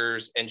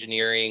 computers,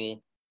 engineering,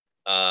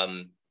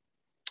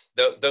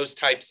 those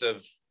types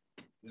of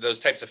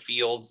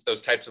fields,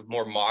 those types of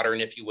more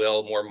modern, if you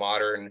will, more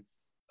modern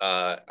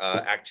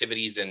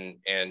activities,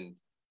 and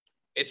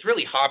it's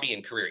really hobby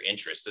and career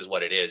interests is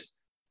what it is.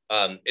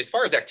 As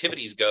far as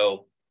activities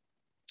go,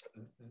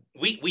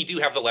 we do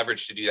have the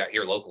leverage to do that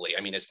here locally.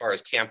 I mean, as far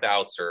as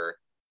campouts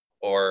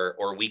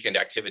or weekend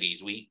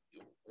activities, we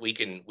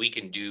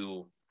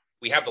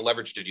have the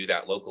leverage to do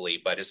that locally.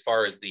 But as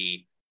far as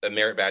the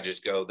merit badges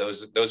go,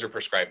 those are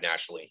prescribed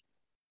nationally.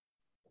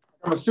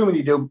 I'm assuming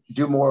you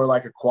do more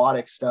like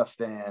aquatic stuff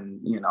than,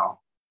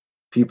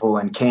 people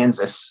in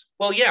Kansas.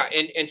 Well, yeah.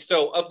 And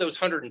so of those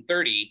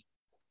 130,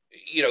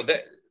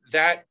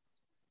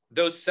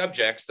 those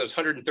subjects, those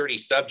 130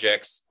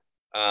 subjects,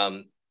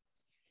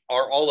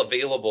 are all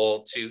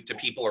available to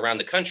people around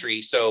the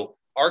country. So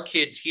our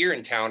kids here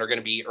in town are going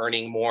to be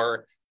earning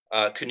more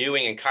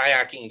canoeing and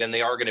kayaking than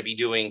they are going to be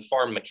doing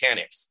farm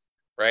mechanics,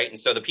 right? And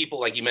so the people,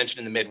 like you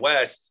mentioned, in the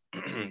Midwest,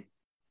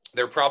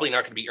 they're probably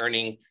not going to be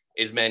earning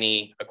as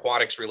many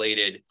aquatics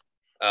related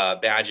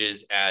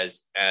badges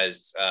as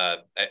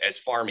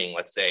farming,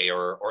 let's say,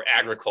 or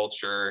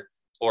agriculture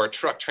or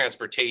truck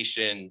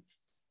transportation,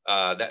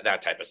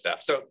 that type of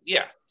stuff. So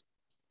yeah,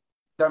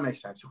 that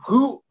makes sense.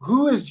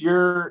 Who is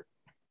your,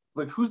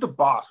 like, who's the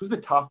boss? Who's the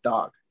top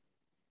dog?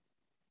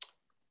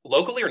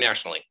 Locally or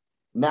nationally?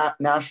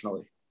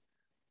 Nationally.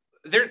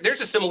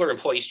 There's a similar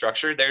employee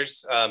structure.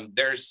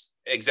 There's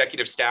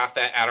executive staff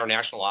at our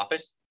national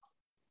office.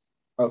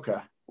 Okay.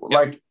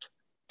 Like,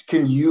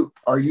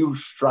 are you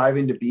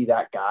striving to be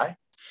that guy?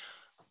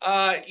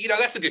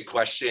 That's a good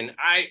question.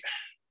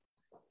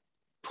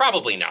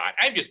 Probably not.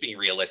 I'm just being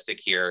realistic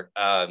here.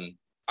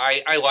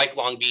 I like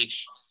Long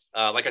Beach.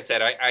 Like I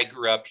said, I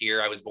grew up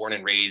here. I was born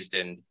and raised,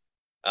 and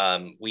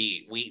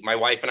my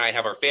wife and I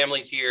have our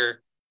families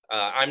here.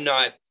 I'm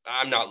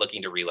not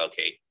looking to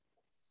relocate.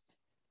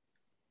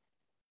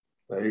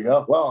 There you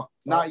go. Well,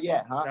 not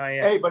yet, huh? Not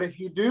yet. Hey, but if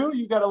you do,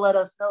 you got to let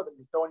us know that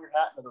you're throwing your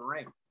hat into the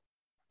ring.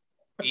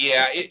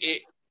 Yeah,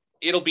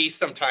 it'll be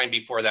some time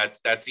before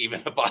that's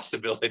even a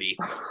possibility.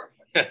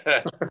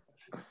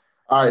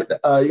 All right.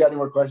 You got any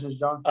more questions,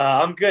 John?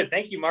 I'm good.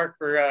 Thank you, Mark,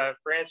 for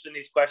answering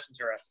these questions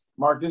for us.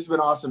 Mark, this has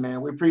been awesome,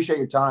 man. We appreciate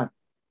your time.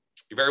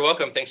 You're very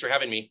welcome. Thanks for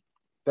having me.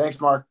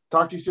 Thanks, Mark.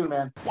 Talk to you soon,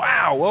 man.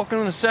 Wow, welcome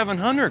to the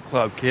 700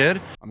 Club, kid.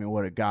 I mean,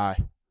 what a guy.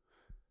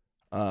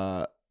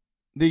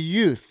 The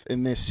youth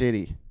in this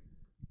city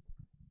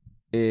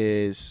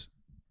is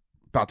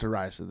about to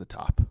rise to the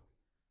top.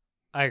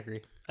 I agree.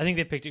 I think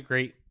they picked a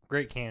great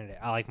candidate.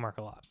 I like Mark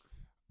a lot.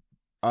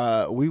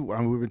 We've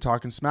been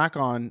talking smack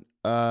on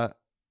the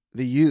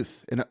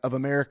youth of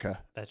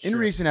America That's in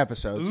true. recent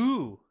episodes.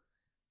 Ooh,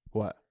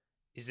 What?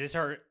 is this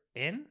our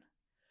in?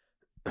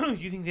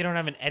 You think they don't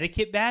have an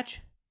etiquette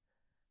badge?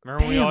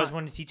 Remember when we Damn, always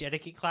wanted to teach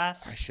etiquette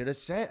class? I should have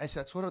said.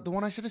 That's the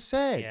one I should have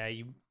said. Yeah,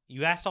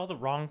 you asked all the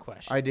wrong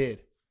questions. I did.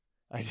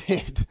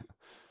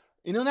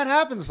 You know, that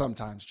happens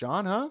sometimes,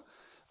 John,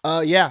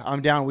 huh? Yeah,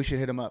 I'm down. We should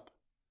hit him up.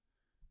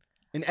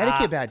 An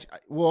etiquette badge.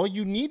 Well,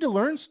 you need to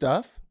learn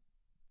stuff.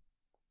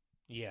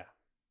 Yeah.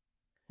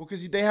 Well,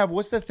 because they have,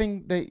 what's the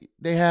thing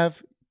they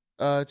have?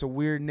 It's a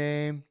weird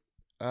name.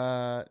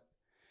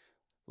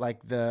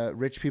 Like the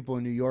rich people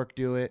in New York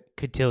do it.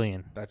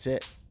 Cotillion. That's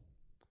it.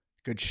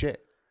 Good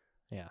shit.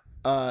 Yeah.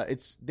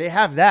 They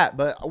have that,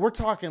 but we're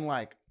talking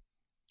like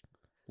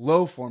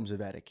low forms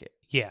of etiquette.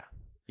 Yeah.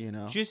 You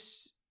know,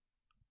 Just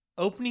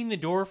opening the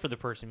door for the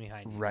person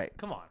behind you. Right.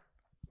 Come on.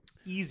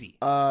 Easy.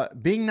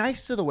 being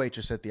nice to the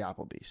waitress at the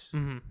Applebee's.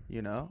 Mm-hmm.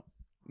 You know,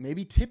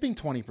 maybe tipping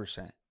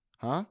 20%,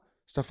 huh?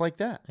 Stuff like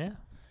that.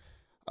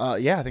 Yeah.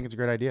 Yeah, I think it's a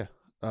great idea.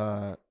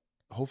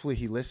 Hopefully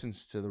he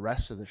listens to the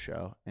rest of the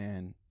show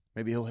and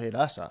maybe he'll hit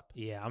us up.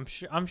 Yeah,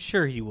 I'm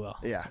sure he will.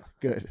 Yeah,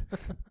 good.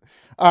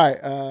 All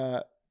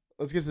right,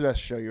 let's get to the rest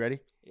of the show. You ready?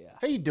 Yeah.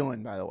 How you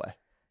doing, by the way?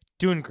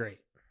 Doing great.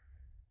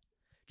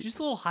 Just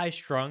a little high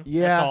strung.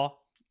 Yeah. That's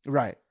all.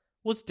 Right.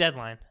 Well, it's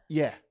deadline.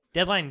 Yeah.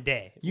 Deadline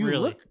day. You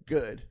really. look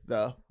good,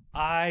 though.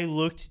 I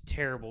looked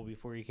terrible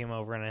before you came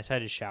over and I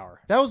decided to shower.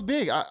 That was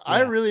big. I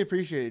Yeah. really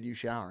appreciated you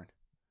showering.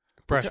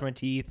 Brush my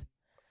teeth.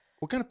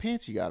 What kind of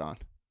pants you got on?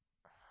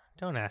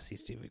 Don't ask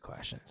these stupid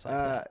questions. Like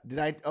that. Did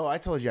I? Oh, I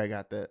told you I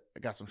got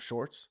some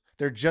shorts.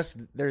 They're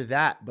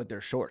that, but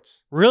they're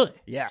shorts. Really?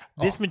 Yeah.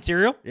 This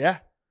material? Yeah.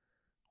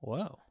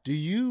 Whoa. Do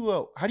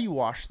you? How do you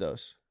wash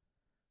those?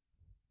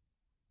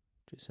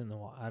 Just in the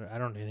water. I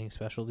don't do anything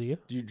special. Do you?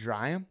 Do you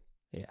dry them?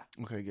 Yeah.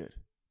 Okay, good.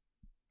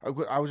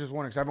 I was just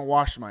wondering because I haven't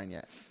washed mine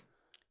yet.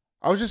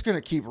 I was just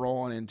gonna keep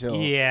rolling until.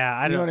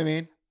 Yeah, you know what I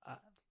mean.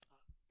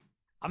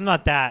 I'm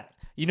not that.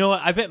 You know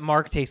what? I bet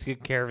Mark takes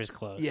good care of his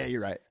clothes. Yeah,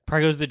 you're right.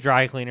 Probably goes to the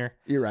dry cleaner.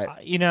 You're right.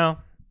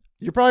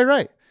 You're probably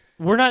right.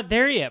 We're not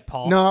there yet,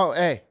 Paul. No,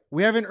 hey,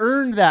 we haven't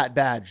earned that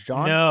badge,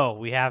 John. No,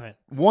 we haven't.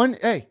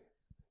 Hey,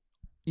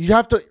 you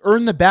have to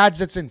earn the badge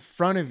that's in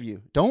front of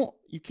you.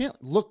 You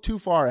can't look too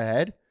far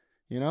ahead,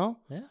 you know?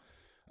 Yeah.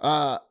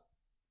 I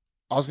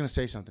was going to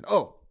say something.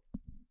 Oh,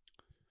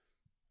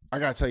 I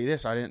got to tell you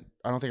this. I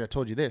don't think I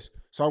told you this.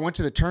 So I went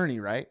to the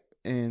tourney, right?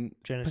 In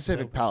Genesis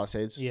Pacific Open.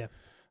 Palisades. Yeah.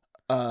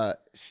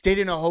 Stayed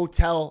in a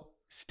hotel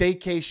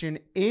staycation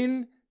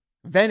in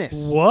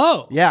Venice.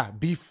 Whoa. Yeah.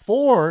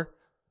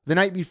 The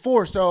night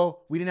before. So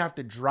we didn't have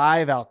to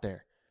drive out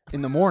there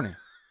in the morning.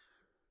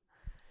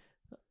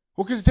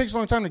 Well, because it takes a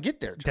long time to get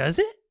there. Does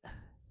it?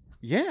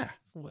 Yeah.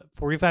 What,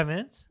 45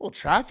 minutes? Well,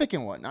 traffic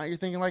and whatnot. You're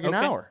thinking like an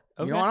Okay. hour.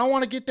 You know, Okay. I don't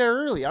want to get there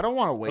early. I don't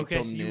want to wait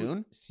till so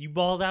noon. You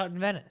balled out in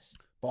Venice.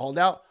 Balled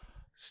out.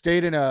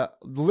 Stayed in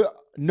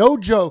no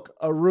joke,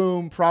 a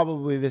room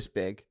probably this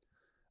big.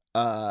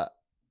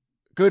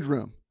 Good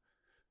room.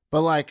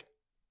 But like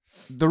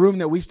the room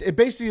that it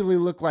basically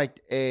looked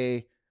like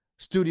a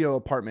studio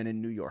apartment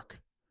in New York.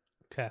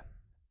 Okay.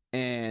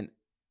 And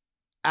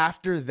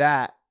after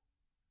that,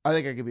 I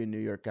think I could be a New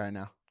York guy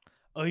now.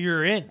 Oh,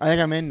 you're in. I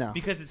think I'm in now.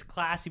 Because it's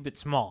classy but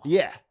small.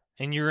 Yeah.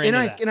 And you're in.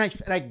 And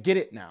I get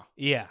it now.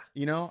 Yeah.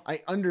 You know, I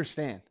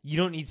understand. You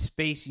don't need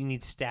space, you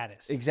need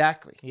status.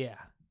 Exactly. Yeah.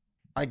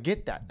 I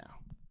get that now.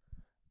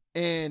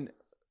 And,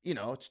 you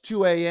know, it's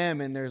 2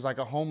 a.m. and there's like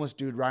a homeless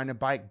dude riding a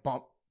bike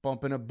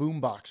bumping a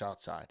boombox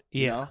outside.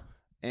 Yeah. You know?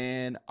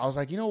 And I was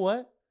like, you know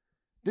what?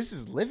 This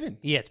is living.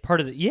 Yeah, it's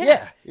part of the...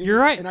 Yeah. You're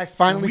right. And I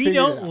finally We figured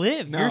it don't out.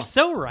 live. No. You're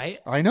so right.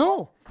 I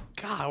know.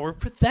 God, we're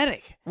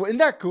pathetic. Well, isn't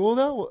that cool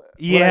though? What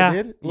Yeah, I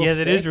did? Little yeah,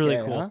 that is steak really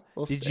day, cool. huh?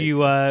 Little Did steak you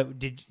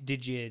day.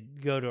 did you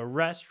go to a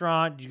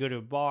restaurant? Did you go to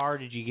a bar?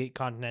 Did you get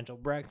continental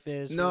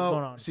breakfast? What was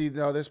going No, on? see,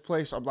 no, this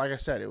place, like I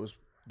said,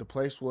 the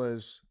place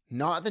was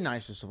not the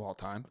nicest of all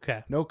time.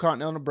 Okay. No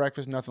continental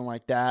breakfast, nothing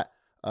like that.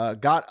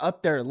 Got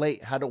up there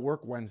late, had to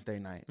work Wednesday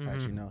night,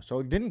 as Mhm. you know.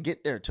 So didn't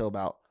get there till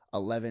about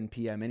 11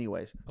 p.m.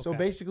 anyways. So Okay.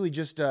 basically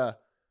just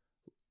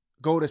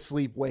go to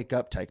sleep, wake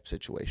up type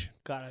situation.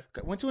 Got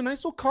it. Went to a nice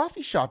little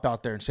coffee shop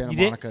out there in Santa You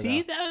didn't Monica.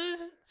 see though.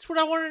 that's what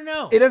I want to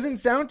know. It doesn't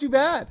sound too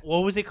bad. What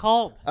was it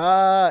called?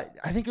 I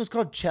think it was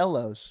called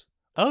Cellos.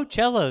 Oh,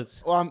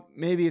 cellos. Well,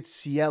 maybe it's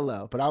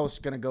Cielo, but I was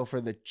gonna go for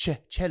the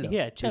cello.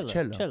 Yeah, The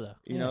cello.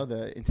 You Yeah. know,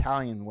 the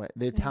Italian way.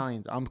 The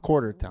Italians. I'm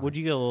quarter Italian. Would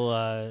you get a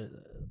little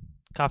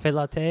cafe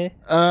latte?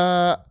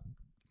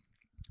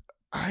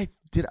 I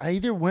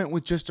either went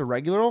with just a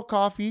regular old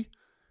coffee,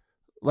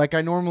 like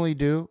I normally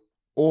do,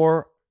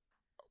 or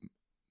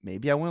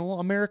maybe I went a little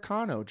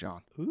Americano,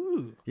 John.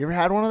 Ooh. You ever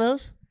had one of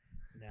those?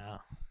 No.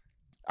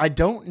 I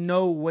don't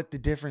know what the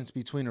difference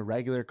between a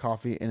regular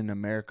coffee and an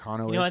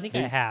Americano is. You know, I think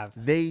I have.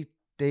 They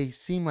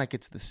seem like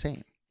it's the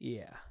same.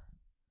 Yeah.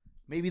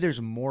 Maybe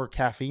there's more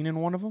caffeine in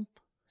one of them. In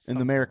the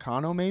Something.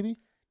 Americano, maybe?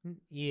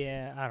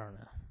 Yeah, I don't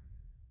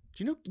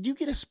know. Do you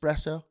get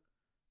espresso?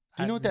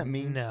 Do you know what that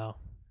means? No.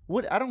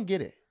 What? I don't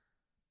get it.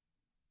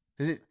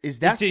 Is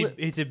that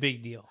It's a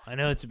big deal. I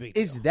know it's a big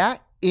deal. is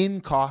that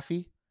in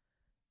coffee?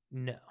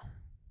 No.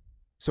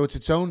 So it's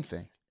its own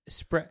thing.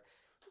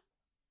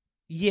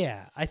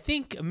 Yeah, I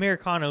think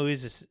Americano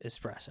is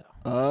espresso.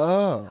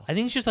 Oh. I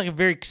think it's just like a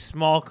very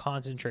small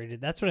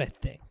concentrated. That's what I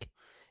think.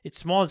 It's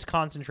small, it's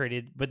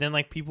concentrated, but then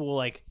like people will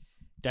like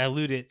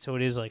dilute it so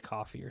it is like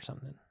coffee or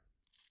something.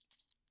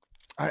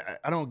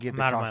 I don't get I'm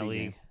the out of coffee my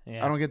league. game.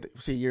 Yeah. I don't get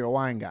see, you're a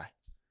wine guy.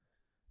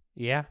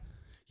 Yeah.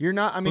 You're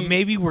not, I mean,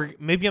 But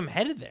maybe I'm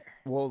headed there.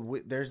 well,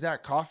 there's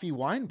that coffee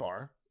wine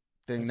bar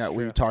thing That's that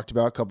we true. talked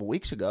about a couple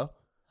weeks ago.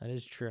 That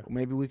is true.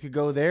 Maybe we could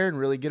go there and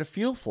really get a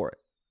feel for it.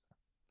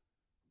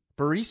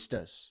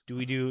 Baristas. Do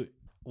we do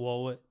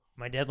what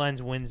my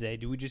deadline's Wednesday.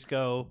 Do we just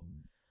go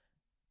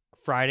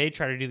Friday,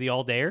 try to do the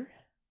all dayer?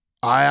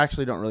 I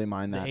actually don't really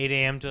mind The that. 8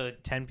 a.m. to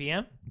 10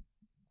 p.m.?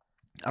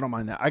 I don't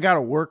mind that. I got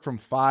to work from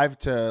 5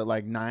 to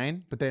like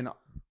 9, but then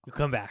You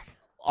come back.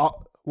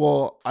 I'll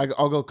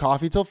go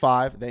coffee till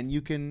 5. Then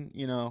you can,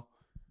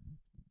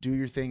 do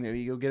your thing.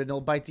 Maybe you go get an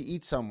little bite to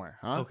eat somewhere,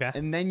 huh? Okay.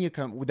 And then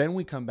then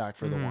we come back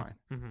for the Mhm, wine.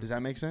 mhm. Does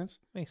that make sense?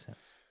 Makes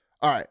sense.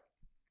 All right.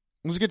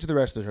 Let's get to the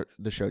rest of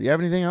the show. Do you have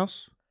anything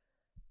else?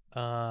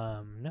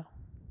 No.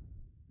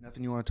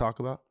 Nothing you want to talk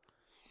about?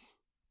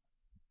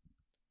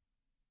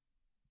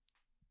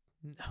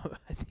 No,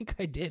 I think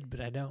I did,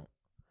 but I don't.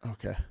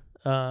 Okay.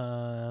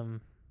 No,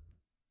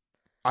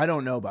 I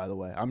don't know, by the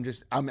way.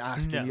 I'm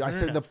asking No, you. I no,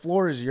 said no. the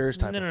floor is yours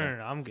type no, of thing.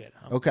 no. I'm good.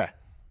 Okay.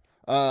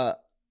 All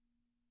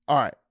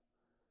right.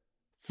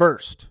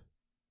 First,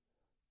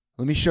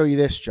 let me show you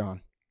this,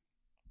 John.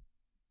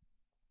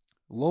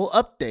 A little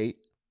update.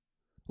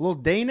 A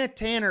little Dana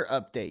Tanner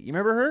update. You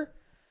remember her?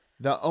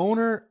 The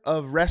owner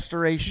of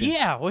Restoration.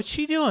 Yeah, what's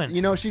she doing?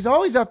 She's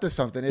always up to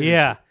something, isn't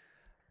Yeah.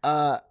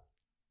 she?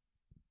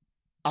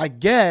 I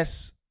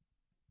guess.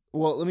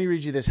 Well, let me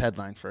read you this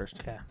headline first.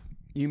 Okay.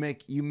 You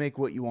make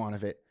what you want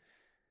of it.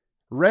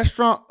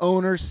 Restaurant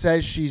owner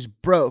says she's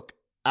broke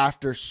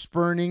after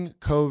spurning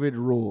COVID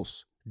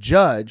rules.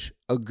 Judge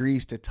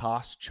agrees to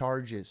toss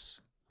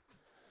charges.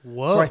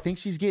 Whoa. So I think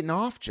she's getting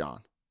off,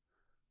 John.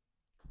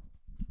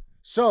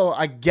 So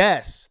I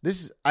guess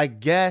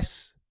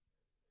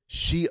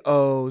she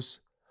owes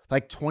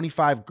like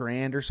 25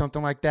 grand or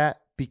something like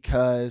that,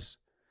 because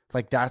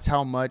like that's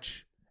how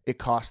much it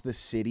cost the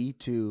city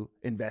to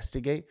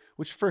investigate.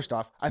 Which, first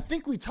off, I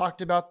think we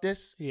talked about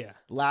this Yeah.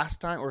 last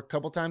time or a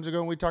couple times ago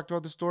when we talked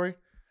about the story.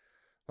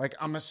 Like,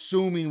 I'm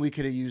assuming we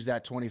could have used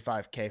that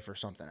 25K for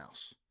something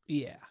else.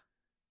 Yeah.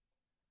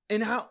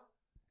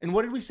 And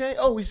what did we say?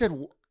 Oh, we said,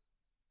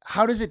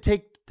 how does it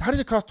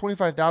cost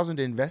 25,000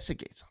 to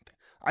investigate something?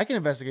 I can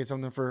investigate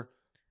something for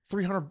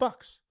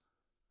 $300.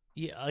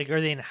 Yeah. Like,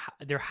 are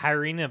they're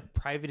hiring a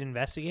private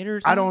investigator or I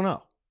something? don't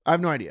know. I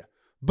have no idea.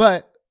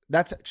 But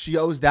she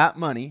owes that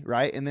money,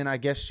 right? And then I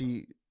guess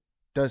she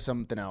does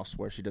something else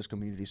where she does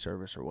community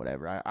service or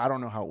whatever. I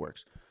don't know how it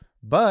works.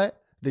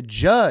 But the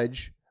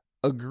judge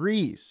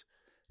agrees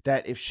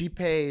that if she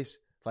pays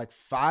like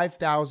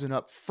 $5,000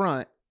 up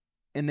front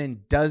and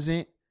then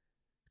doesn't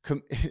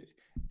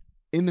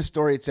in the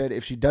story it said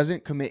if she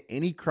doesn't commit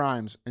any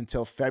crimes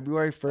until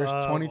February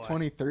 1st,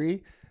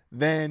 2023,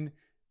 then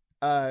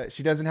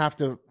she doesn't have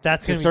to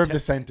serve the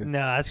sentence. No,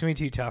 that's gonna be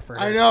too tough for her.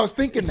 I know. I was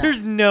thinking that.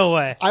 There's no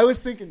way. I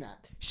was thinking that.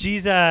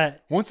 She's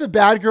once a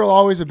bad girl,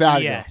 always a bad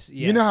girl. Yes.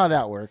 You know how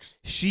that works.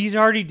 She's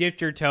already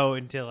dipped her toe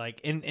into like,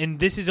 and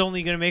this is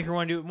only gonna make her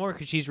want to do it more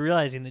because she's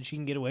realizing that she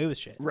can get away with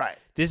shit. Right.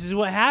 This is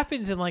what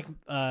happens in like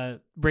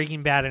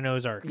Breaking Bad and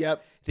Ozark.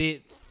 Yep.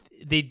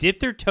 They dip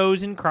their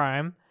toes in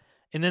crime,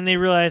 and then they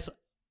realize,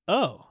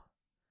 oh,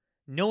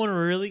 no one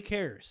really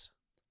cares.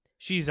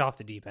 She's off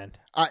the deep end.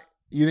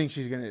 You think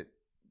she's gonna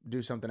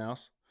do something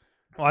else?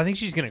 Well, I think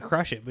she's going to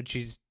crush it, but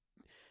she's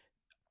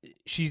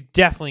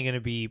definitely going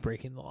to be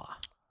breaking the law.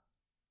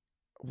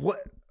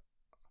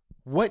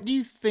 What do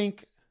you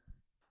think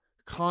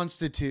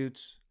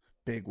constitutes,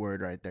 big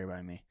word right there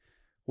by me,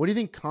 what do you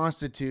think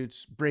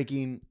constitutes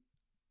breaking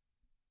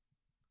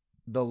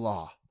the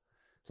law?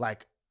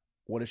 Like,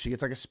 what if she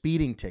gets like a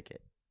speeding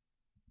ticket?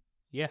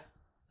 Yeah,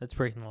 that's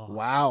breaking the law.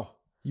 Wow.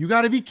 You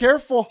got to be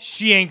careful.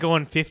 She ain't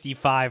going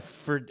 55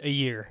 for a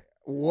year.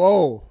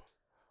 Whoa.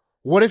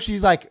 What if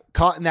she's like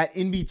caught in that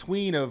in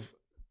between of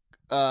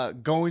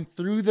going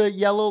through the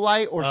yellow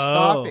light or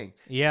stopping?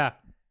 Yeah.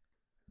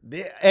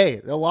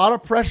 Hey, a lot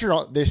of pressure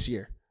this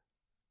year.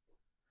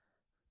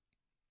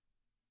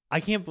 I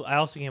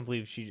also can't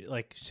believe she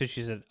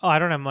said, "Oh, I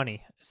don't have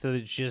money," so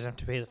that she doesn't have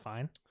to pay the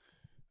fine.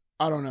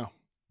 I don't know.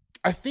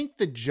 I think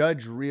the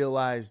judge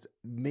realized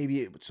maybe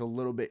it's a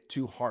little bit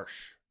too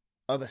harsh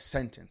of a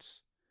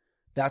sentence.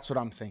 That's what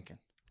I'm thinking.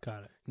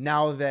 Got it.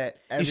 Now that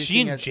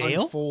everything has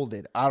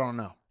unfolded, I don't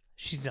know.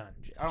 She's not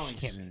in jail. I don't think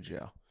she's in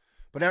jail.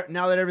 But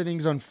now that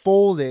everything's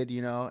unfolded,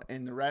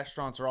 and the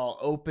restaurants are all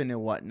open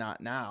and whatnot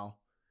now,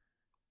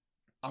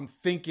 I'm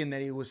thinking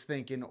that he was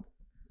thinking,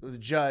 the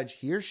judge,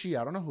 he or she,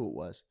 I don't know who it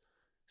was,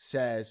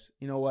 says,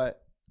 you know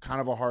what, kind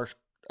of a harsh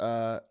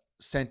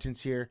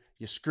sentence here.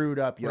 You screwed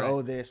up. You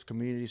owe this,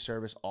 community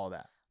service, all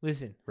that.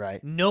 Listen,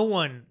 right? No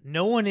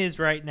one is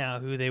right now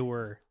who they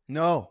were.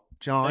 No,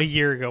 John. A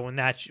year ago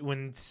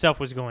when stuff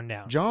was going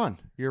down. John,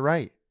 you're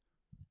right.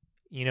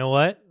 You know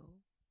what?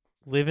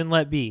 Live and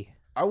let be.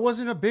 I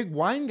wasn't a big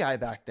wine guy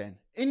back then.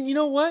 And you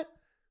know what?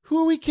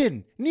 Who are we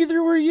kidding?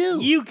 Neither were you.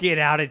 You get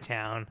out of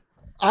town.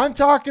 I'm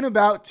talking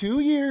about 2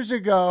 years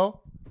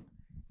ago.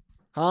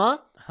 Huh?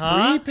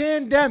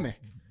 Pre-pandemic.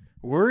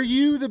 Were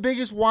you the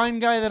biggest wine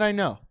guy that I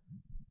know?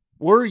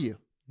 Were you?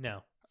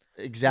 No.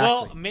 Exactly.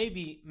 Well,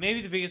 maybe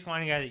the biggest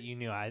wine guy that you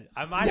knew. I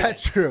might.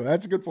 That's true.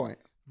 That's a good point.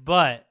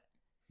 But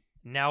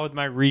now with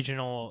my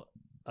regional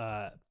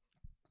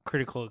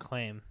critical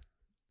acclaim,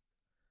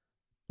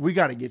 we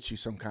got to get you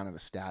some kind of a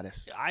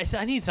status.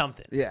 I need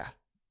something. Yeah.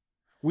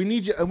 We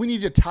need you. We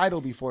need your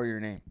title before your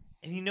name.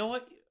 And you know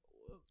what?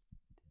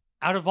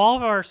 Out of all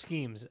of our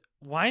schemes,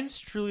 wine's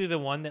truly the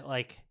one that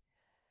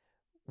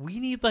we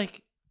need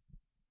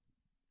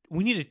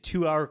a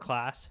 2-hour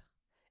class,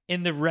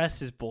 and the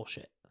rest is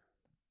bullshit.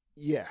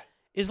 Yeah.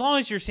 As long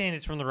as you're saying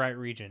it's from the right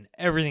region,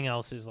 everything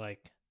else is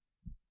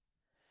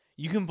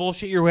you can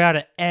bullshit your way out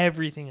of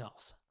everything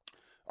else.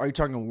 Are you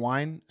talking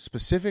wine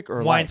specific or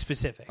wine life?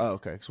 Specific? Oh,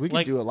 okay. Because we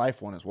can do a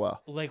life one as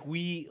well. I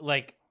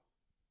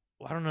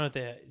don't know if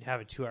they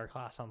have a 2-hour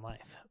class on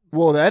life.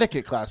 Well, the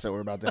etiquette class that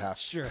we're about to have.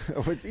 Sure.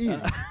 It's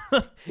easy.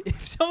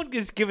 If someone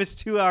could give us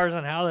 2 hours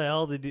on how the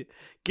hell to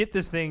get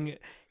this thing,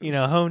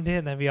 honed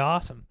in, that'd be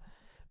awesome.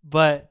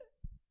 But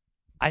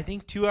I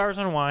think 2 hours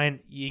on wine,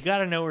 you got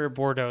to know where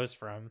Bordeaux is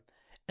from.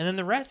 And then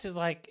the rest is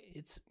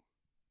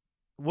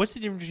what's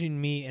the difference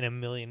between me and $1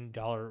 million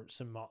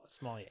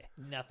sommelier?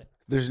 Nothing.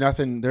 There's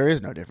nothing. There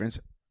is no difference.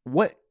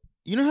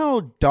 You know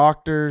how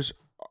doctors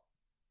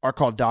are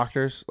called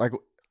doctors? Like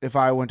if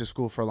I went to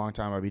school for a long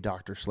time, I'd be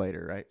Dr.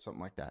 Slater, right?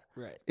 Something like that.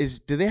 Right.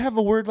 Do they have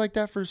a word like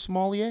that for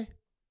sommelier?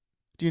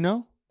 Do you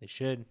know? They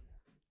should.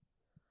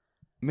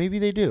 Maybe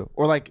they do.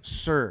 Or like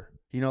Sir,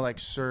 like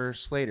Sir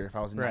Slater if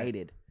I was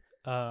knighted.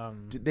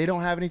 They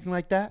don't have anything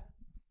like that?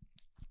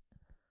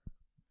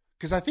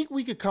 Because I think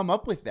we could come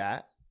up with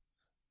that.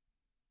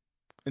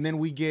 And then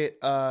we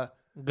get...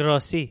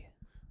 Grossi.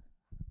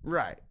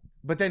 Right.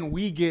 But then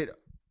we get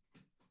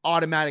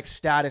automatic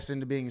status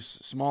into being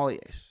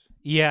sommeliers.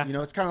 Yeah.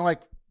 It's kind of like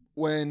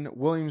when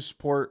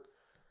Williamsport...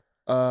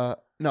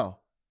 no.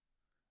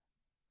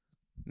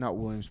 Not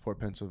Williamsport,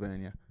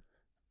 Pennsylvania.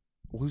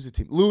 Who's the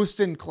team? Lewis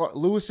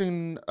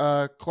and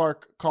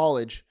Clark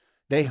College.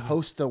 They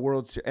host the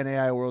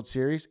NAIA World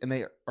Series, and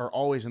they are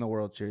always in the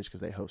World Series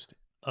because they host it.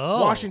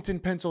 Oh. Washington,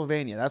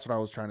 Pennsylvania. That's what I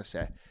was trying to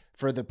say.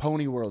 For the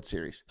Pony World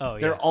Series. Oh, yeah.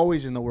 They're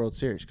always in the World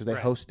Series because they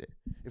host it.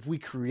 If we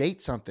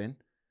create something...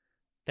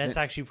 That's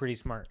actually pretty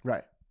smart.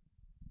 Right.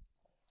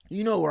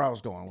 You know where I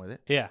was going with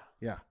it. Yeah.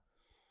 Yeah.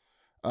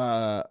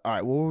 All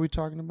right. What were we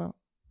talking about?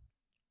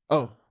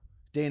 Oh,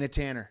 Dana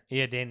Tanner.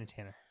 Yeah, Dana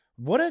Tanner.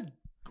 What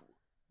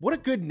a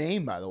good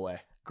name, by the way.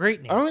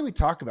 Great name. I don't think we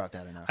talk about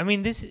that enough. I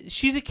mean,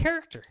 she's a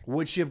character.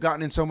 Would she have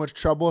gotten in so much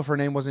trouble if her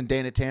name wasn't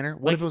Dana Tanner?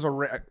 What if it was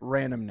a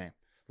random name?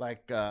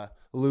 Like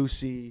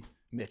Lucy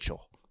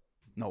Mitchell?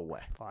 No way.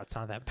 Oh, it's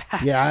not that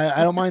bad. Yeah,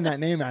 I don't mind that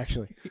name,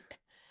 actually.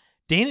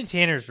 Dana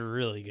Tanner's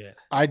really good.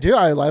 I do.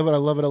 I love it. I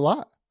love it a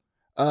lot.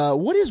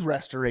 What is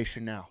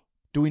Restoration now?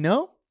 Do we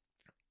know?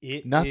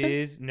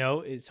 Nothing?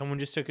 Someone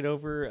just took it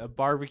over, a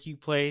barbecue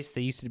place.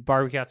 They used to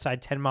barbecue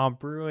outside 10 Mile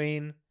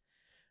Brewing,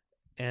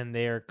 and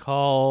they are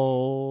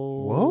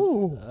called...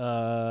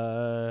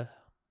 Whoa.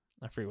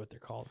 I forget what they're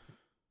called.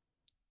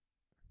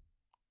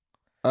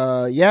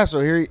 Yeah,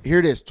 so here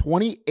it is.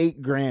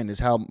 $28,000 is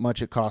how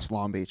much it cost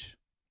Long Beach.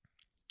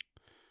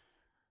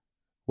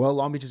 Well,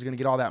 Long Beach is going to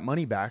get all that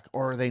money back,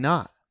 or are they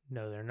not?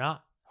 No, they're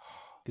not.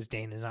 because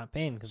Dana's not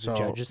paying because So- the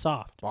judge is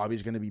soft.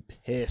 Bobby's going to be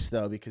pissed,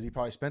 though, because he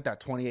probably spent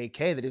that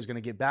 $28K that he was going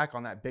to get back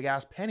on that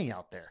big-ass penny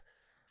out there.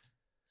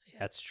 Yeah,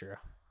 that's true.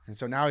 And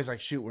so now he's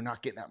like, shoot, we're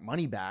not getting that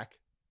money back.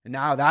 And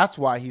now that's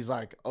why he's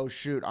like, oh,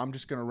 shoot, I'm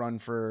just going to run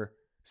for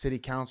city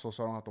council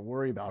so I don't have to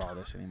worry about all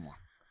this anymore.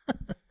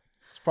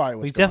 It's probably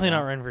what's He's going definitely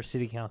on. not running for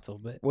city council,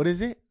 but What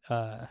is it?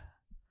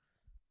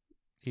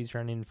 he's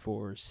running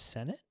for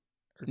Senate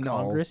or No.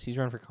 Congress. He's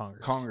running for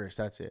Congress. Congress,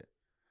 that's it.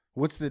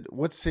 What's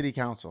city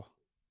council?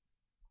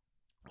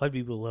 I'd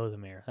be below the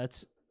mayor.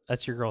 That's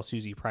your girl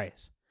Susie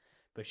Price,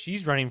 but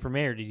she's running for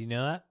mayor. Did you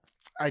know that?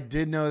 I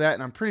did know that,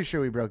 and I'm pretty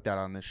sure we broke that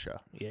on this show.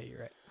 Yeah,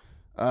 you're right.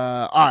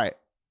 All right.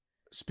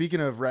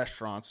 Speaking of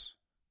restaurants,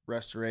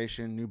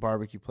 restoration, new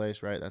barbecue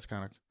place, right? That's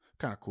kind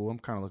of cool. I'm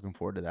kind of looking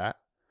forward to that.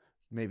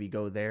 Maybe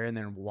go there and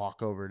then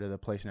walk over to the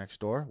place next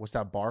door. What's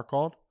that bar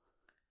called?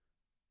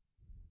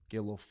 Get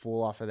a little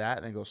full off of that,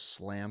 and then go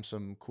slam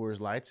some Coors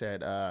Lights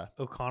at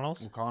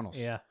O'Connell's. O'Connell's.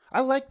 Yeah,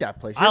 I like that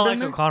place. You I ever like been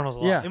there? O'Connell's a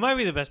lot. Yeah. It might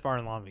be the best bar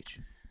in Long Beach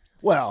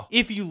Well,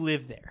 if you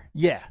live there.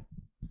 yeah.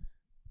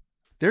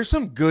 There's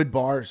some good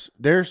bars.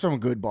 There's some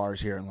good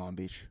bars here in Long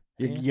Beach.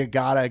 You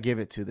gotta give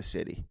it to the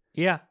city.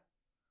 Yeah,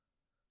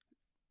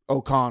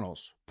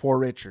 O'Connell's, Poor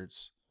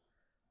Richards,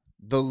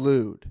 The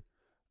Lude,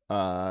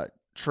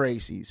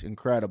 Tracy's,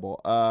 incredible.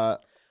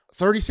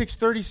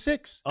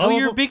 3636. Oh,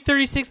 you're a big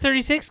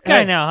 3636 guy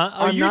Hey, now, huh?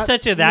 Oh, I'm you're not-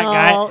 such a that no,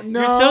 guy. no,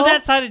 You're so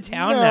that side of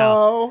town now.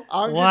 No,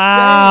 I'm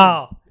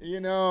Wow. just saying. You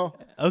know,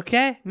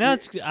 Okay, no,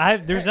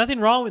 there's nothing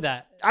wrong with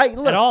that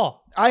look, at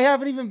all. I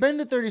haven't even been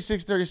to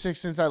 3636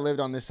 since I lived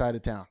on this side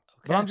of town.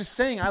 But Okay. I'm just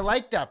saying, I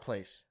like that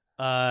place.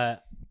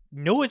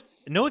 No,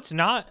 it's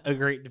not a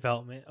great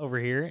development over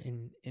here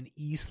in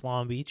East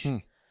Long Beach.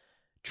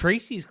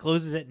 Tracy's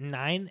closes at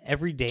 9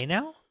 every day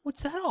now.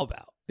 What's that all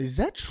about? Is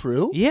that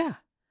true? Yeah,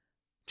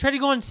 tried to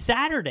go on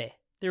Saturday.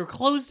 They were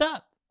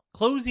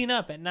closing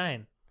up at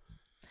 9,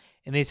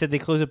 and they said they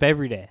close up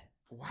every day.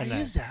 Why at 9.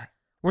 is that?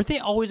 Weren't they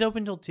always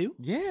open till 2?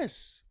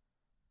 Yes.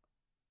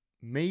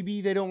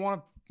 Maybe they don't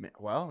want to.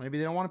 Well, maybe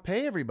they don't want to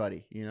pay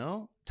everybody. You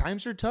know,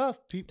 times are tough.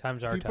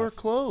 Times are People are tough.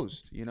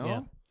 closed. You know.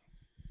 Yeah.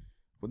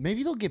 Well,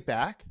 maybe they'll get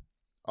back.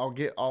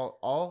 Hey,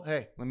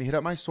 let me hit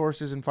up my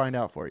sources and find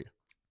out for you.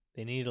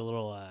 They need a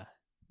little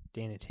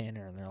Dana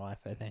Tanner in their life,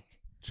 I think.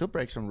 She'll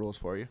break some rules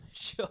for you.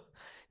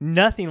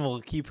 Nothing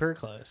will keep her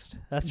closed.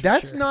 That's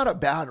That's not a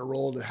bad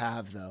role to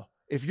have, though.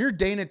 If you're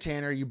Dana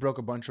Tanner, you broke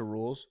a bunch of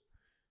rules.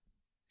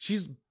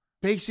 She's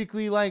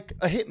basically like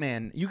a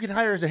hitman. You can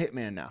hire her as a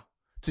hitman now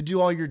to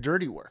do all your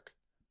dirty work.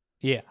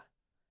 Yeah.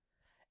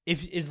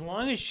 As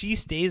long as she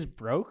stays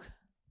broke,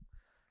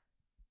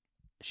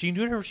 she can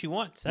do whatever she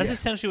wants. That's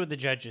essentially what the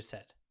judge just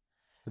said.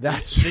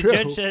 That's the true.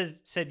 judge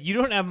said you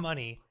don't have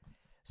money,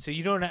 so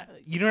you don't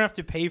have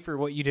to pay for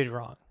what you did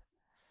wrong.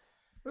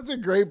 That's a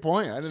great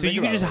point. I didn't So think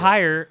you can about just that.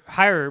 hire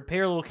her, pay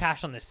her a little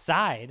cash on the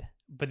side,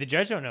 but the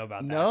judge don't know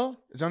about that. No,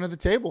 it's under the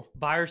table.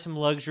 Buy her some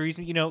luxuries,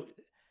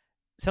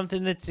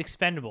 something that's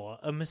expendable,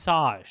 a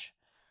massage,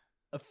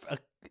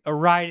 a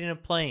ride in a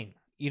plane,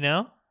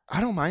 I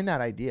don't mind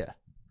that idea.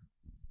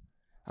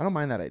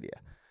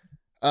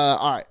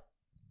 All right.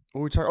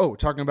 What we we're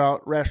talking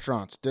about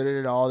restaurants,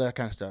 all that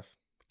kind of stuff.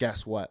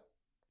 Guess what?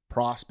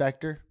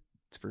 Prospector,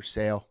 it's for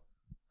sale.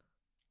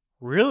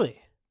 Really?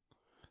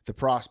 The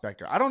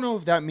Prospector. I don't know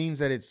if that means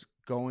that it's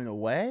going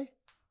away.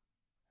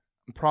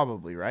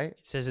 Probably, right? It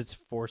says it's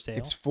for sale.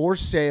 It's for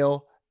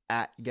sale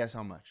at, guess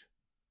how much?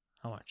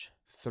 How much?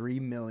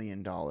 $3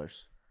 million.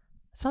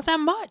 It's not that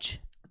much.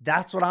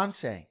 That's what I'm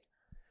saying.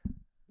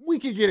 We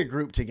could get a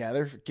group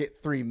together,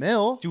 get $3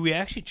 million. Do we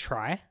actually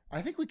try?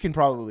 I think we can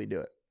probably do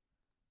it.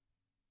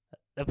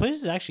 That place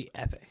is actually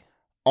epic.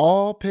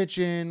 All pitch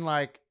in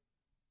like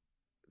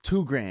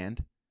 $2,000.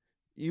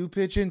 You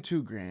pitch in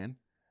 $2,000.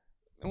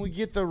 And we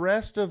get the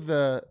rest of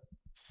the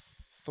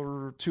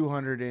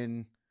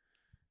 $298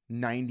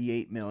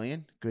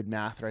 million. Good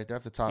math right there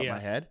off the top of my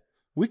head.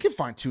 We could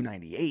find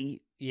 $298.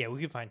 Yeah, we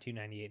could find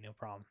 $298, no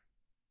problem.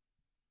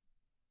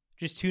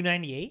 Just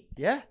 $298?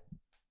 Yeah.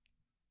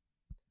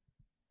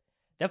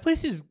 That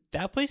place is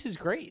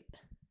great.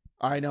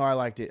 I know, I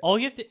liked it. All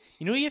you have to,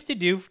 what you have to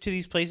do to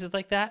these places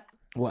like that?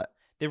 What?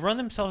 They run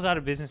themselves out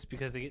of business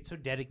because they get so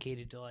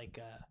dedicated to like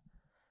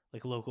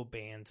local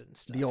bands and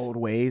stuff. The old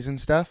ways and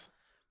stuff.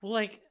 Well,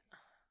 like,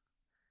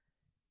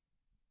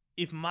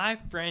 if my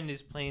friend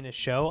is playing a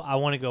show, I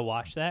want to go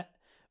watch that.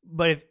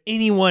 But if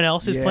anyone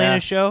else is playing a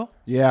show,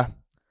 I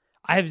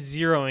have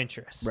zero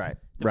interest. Right.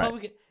 The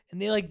public,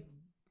 and they're like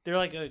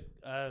a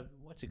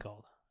what's it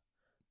called?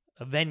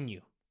 A venue.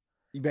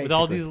 Basically. With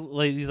all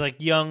these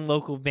young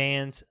local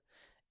bands,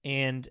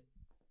 and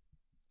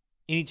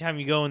anytime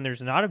you go and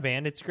there's not a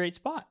band, it's a great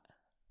spot.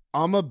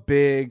 I'm a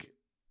big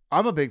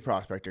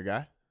Prospector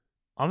guy.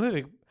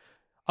 I'm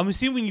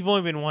assuming you've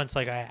only been once,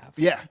 like I have.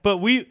 Yeah, but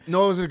it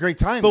was a great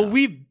time. But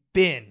we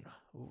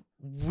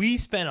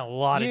spent a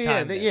lot of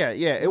time.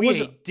 It we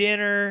was ate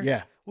dinner.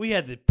 Yeah, we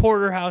had the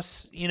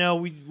porterhouse.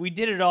 We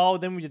did it all.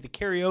 Then we did the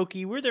karaoke.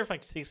 We were there for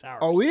like 6 hours.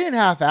 Oh, we didn't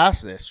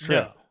half-ass this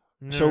trip.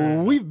 No.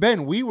 So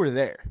we were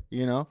there.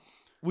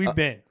 We've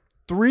been.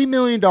 $3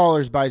 million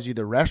buys you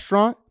the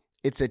restaurant,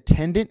 its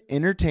attendant,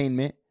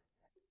 entertainment,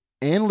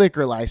 and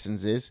liquor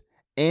licenses,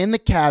 and the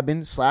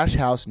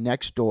cabin/house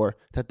next door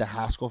that the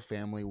Haskell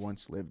family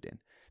once lived in.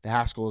 The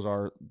Haskells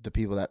are the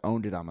people that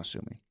owned it, I'm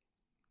assuming.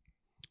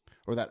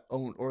 Or that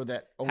owned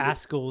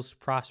Haskell's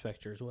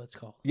Prospector is what it's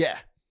called. Yeah.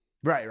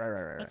 Right.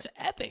 That's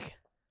epic.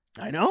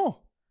 I know.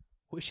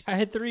 Wish I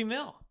had $3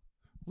 million.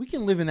 We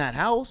can live in that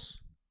house.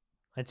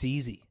 That's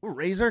easy. We'll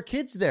raise our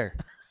kids there.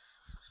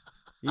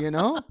 You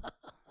know?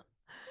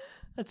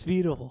 That's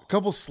beautiful.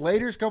 Couple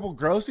Slaters, couple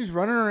Grossies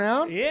running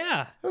around.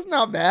 Yeah. That's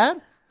not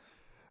bad.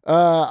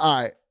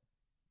 All right.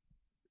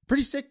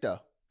 Pretty sick, though.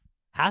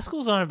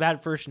 Haskell's on a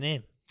bad first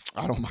name.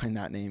 I don't mind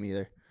that name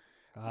either.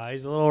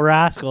 He's a little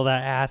rascal,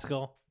 that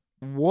Haskell.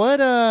 What,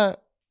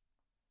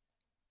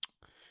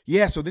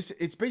 yeah, so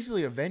it's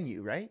basically a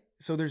venue, right?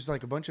 So there's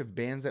like a bunch of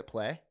bands that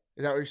play.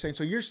 Is that what you're saying?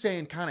 So you're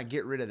saying kind of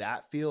get rid of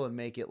that feel and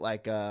make it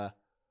like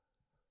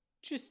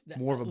just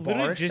more of a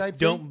literally bar just type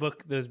don't thing?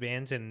 book those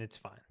bands and it's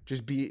fine.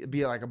 Just be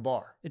like a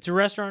bar. It's a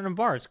restaurant and a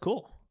bar. It's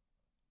cool.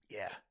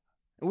 Yeah.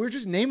 And we're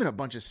just naming a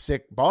bunch of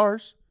sick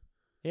bars.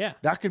 Yeah.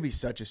 That could be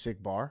such a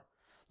sick bar.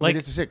 I Like mean,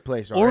 it's a sick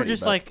place or already,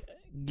 just but- like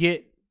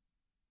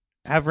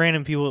have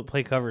random people that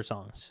play cover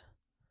songs.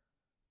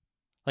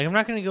 Like I'm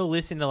not going to go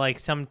listen to like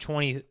some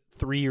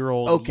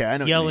 23-year-old Okay, I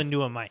know what you yell mean.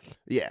 into a mic.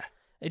 Yeah.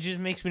 It just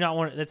makes me not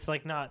want. That's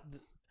like not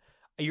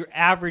your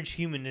average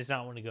human does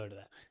not want to go to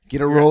that.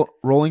 Get a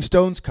Rolling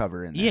Stones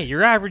cover in there. Yeah,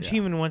 your average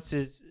human wants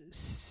to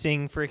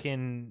sing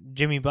freaking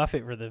Jimmy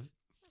Buffett for the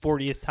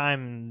 40th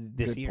time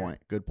this year.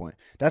 Good point.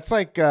 That's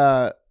like,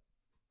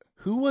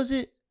 who was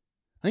it?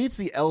 I think it's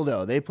the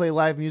Eldo. They play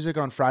live music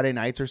on Friday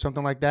nights or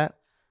something like that.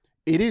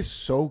 It is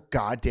so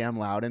goddamn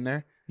loud in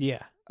there.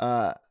 Yeah.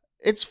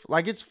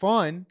 It's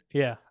fun.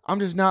 Yeah. I'm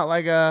just not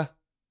like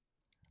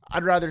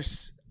I'd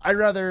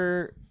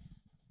rather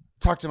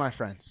talk to my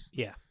friends.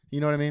 Yeah.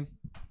 You know what I mean?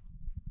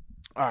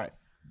 All right.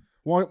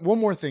 One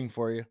more thing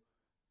for you.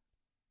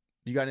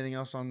 You got anything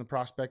else on the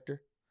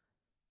Prospector?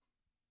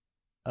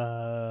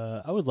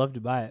 I would love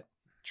to buy it.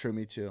 True,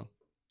 me too.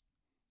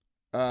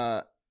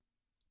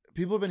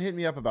 People have been hitting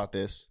me up about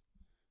this.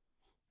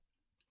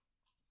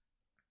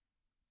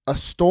 A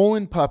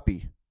stolen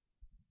puppy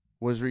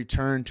was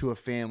returned to a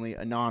family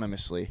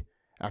anonymously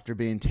after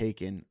being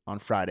taken on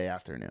Friday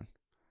afternoon.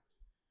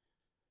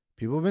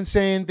 People have been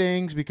saying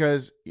things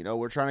because, you know,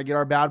 we're trying to get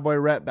our bad boy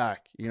rep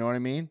back. You know what I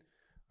mean?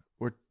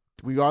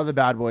 We are the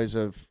bad boys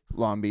of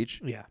Long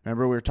Beach. Yeah.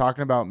 Remember we were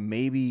talking about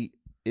maybe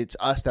it's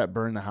us that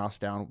burned the house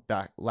down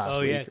back last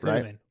week, it could right?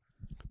 have been.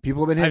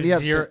 People have been I hitting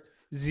have me up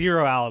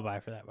zero alibi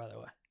for that, by the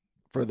way.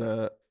 for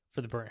the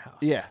burnt house.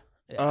 Yeah.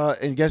 Yeah.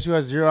 And guess who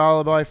has zero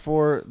alibi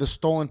for the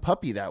stolen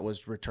puppy that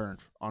was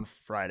returned on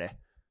Friday?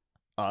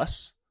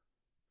 Us.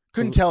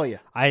 Couldn't tell you.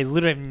 I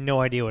literally have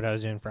no idea what I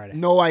was doing Friday.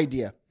 No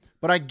idea.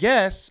 But I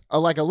guess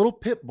like a little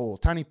pit bull,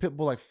 tiny pit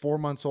bull, like 4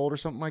 months old or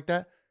something like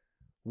that,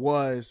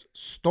 was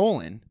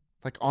stolen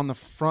like on the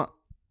front,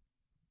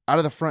 out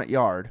of the front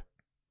yard,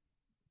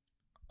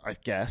 I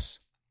guess,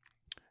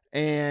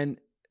 and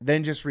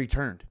then just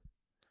returned.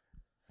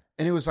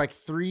 And it was like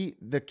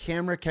the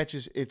camera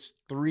catches, it's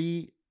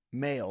 3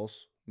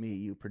 males, me,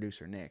 you,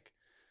 producer Nick.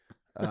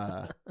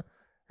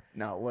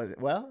 No, was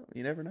it? Well,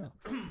 you never know.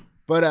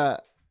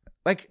 But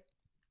like,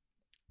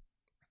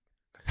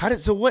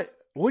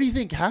 what do you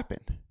think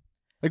happened?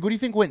 Like, what do you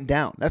think went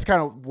down? That's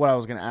kind of what I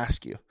was going to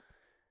ask you.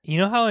 You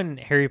know how in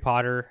Harry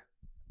Potter,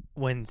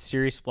 when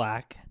Sirius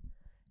Black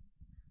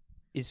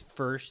is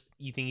first,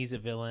 you think he's a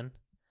villain?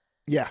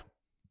 Yeah.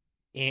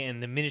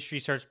 And the Ministry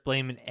starts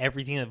blaming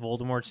everything that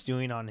Voldemort's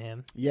doing on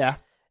him. Yeah.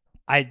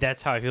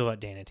 That's how I feel about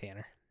Dana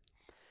Tanner.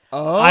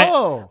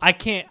 Oh. I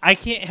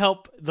can't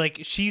help, like,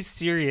 she's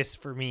serious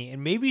for me,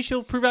 and maybe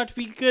she'll prove out to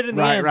be good in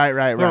the end.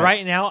 Right. But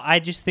right now, I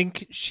just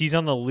think she's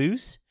on the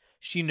loose.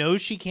 She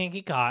knows she can't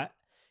get caught.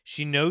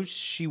 She knows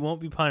she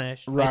won't be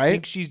punished. Right. I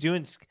think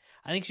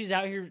she's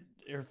out here.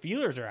 Her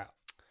feelers are out.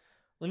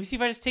 Let me see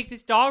if I just take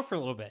this dog for a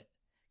little bit.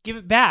 Give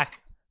it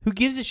back. Who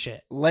gives a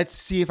shit? Let's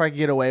see if I can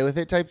get away with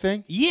it type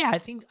thing. Yeah,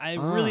 I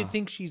really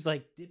think she's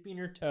like dipping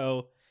her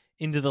toe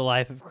into the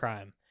life of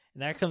crime.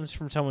 And that comes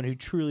from someone who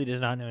truly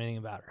does not know anything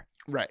about her.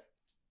 Right.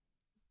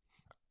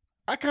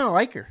 I kind of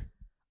like her.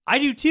 I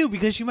do too,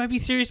 because she might be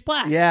Sirius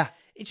Black. Yeah.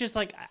 It's just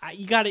like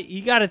you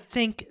gotta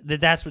think that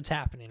that's what's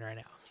happening right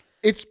now.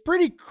 It's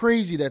pretty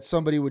crazy that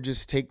somebody would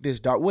just take this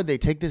dog. Would they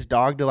take this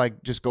dog to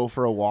like just go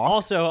for a walk?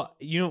 Also,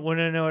 you want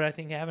to know what I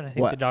think happened? I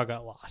think What? the dog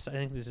got lost. I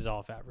think this is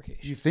all fabrication.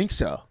 You think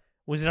so?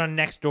 Was it on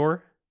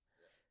Nextdoor?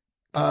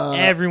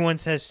 Everyone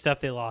says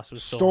stuff they lost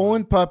was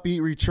Stolen puppy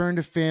returned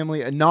to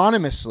family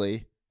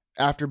anonymously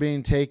after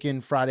being taken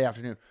Friday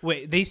afternoon.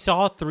 Wait, they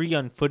saw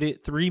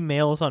 3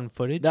 males on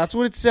footage? That's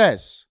what it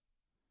says.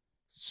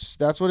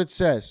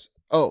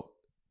 Oh,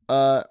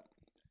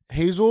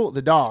 Hazel,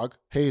 the dog,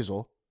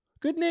 Hazel.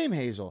 Good name,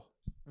 Hazel.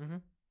 Mm-hmm.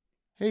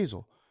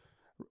 Hazel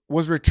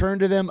was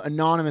returned to them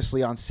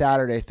anonymously on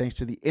Saturday thanks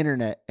to the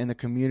internet and the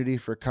community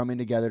for coming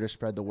together to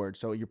spread the word.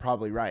 So you're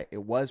probably right.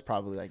 It was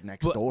probably like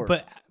next door.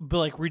 But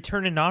like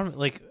return anonymous,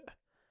 like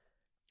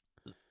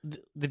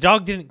the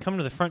dog didn't come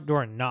to the front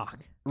door and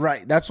knock.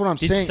 Right. That's what I'm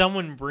Did saying.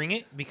 someone bring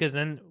it? Because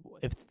then,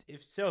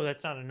 if so,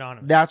 that's not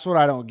anonymous. That's what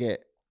I don't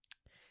get.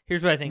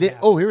 Here's what I think.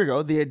 Here we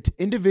go. The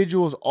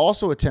individuals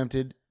also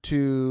attempted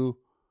to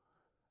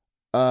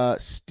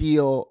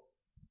steal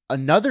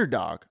another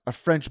dog, a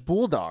French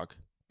bulldog,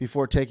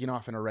 before taking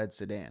off in a red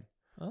sedan.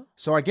 Oh.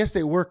 So I guess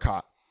they were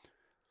caught.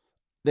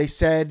 They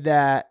said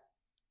that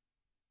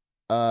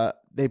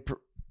they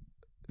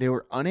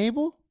were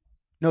unable.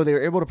 No, they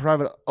were able to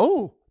provide.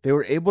 They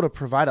were able to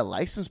provide a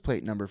license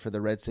plate number for the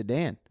red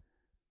sedan.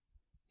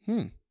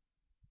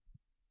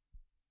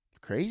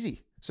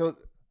 Crazy. So,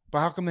 but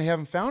how come they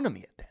haven't found him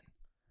yet then?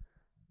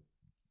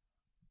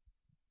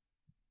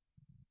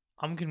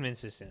 I'm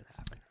convinced this didn't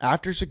happen.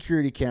 After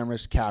security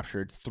cameras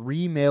captured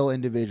 3 male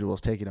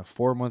individuals taking a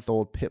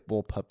 4-month-old pit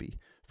bull puppy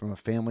from a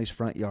family's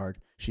front yard,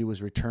 she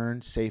was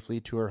returned safely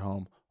to her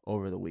home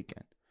over the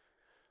weekend.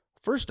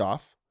 First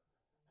off,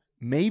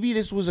 maybe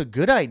this was a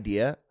good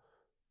idea.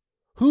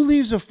 Who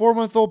leaves a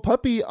 4-month-old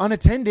puppy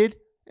unattended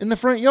in the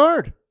front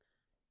yard?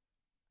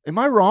 Am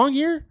I wrong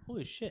here?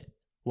 Holy shit.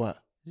 What?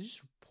 Is it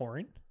just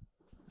pouring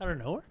out of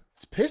nowhere?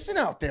 It's pissing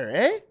out there,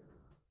 eh?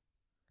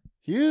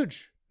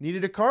 Huge.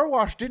 Needed a car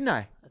wash, didn't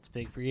I? That's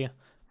big for you.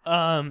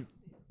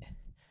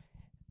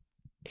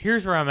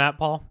 Here's where I'm at,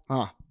 Paul.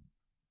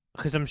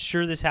 Because I'm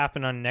sure this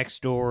happened on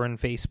Nextdoor and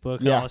Facebook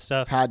and all this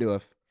stuff. Had to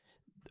have.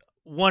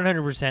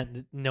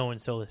 100% no one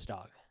stole this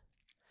dog.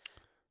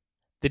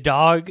 The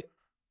dog...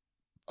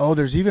 Oh,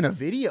 there's even a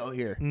video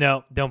here.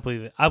 No, don't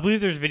believe it. I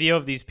believe there's video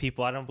of these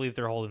people. I don't believe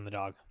they're holding the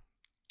dog.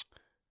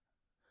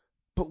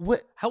 But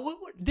what?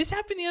 What this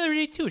happened the other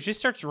day, too. It just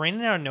starts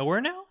raining out of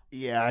nowhere now?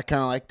 Yeah, I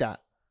kind of like that.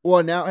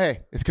 Well, now,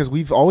 hey, it's because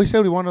we've always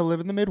said we want to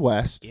live in the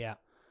Midwest. Yeah.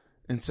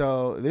 And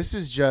so this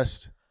is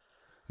just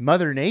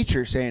Mother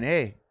Nature saying,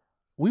 hey,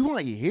 we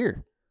want you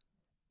here.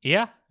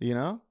 Yeah. You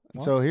know? And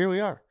Well, so here we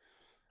are.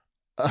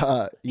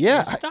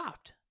 Yeah. It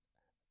stopped.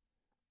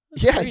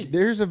 Yeah, crazy.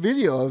 there's a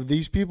video of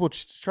these people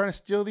trying to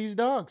steal these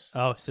dogs.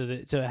 Oh, so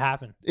it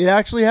happened. It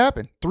actually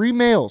happened. 3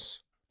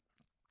 males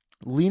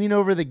leaning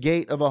over the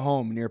gate of a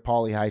home near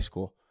Pauley High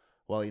School.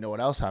 Well, you know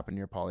what else happened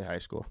near Pauley High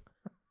School?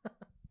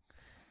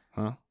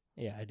 Huh?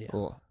 Yeah, I do.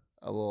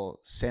 A little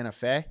Santa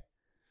Fe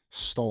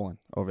stolen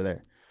over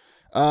there.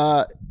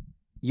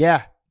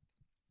 Yeah.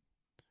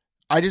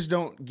 I just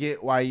don't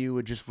get why you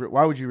would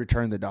why would you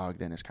return the dog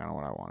then is kind of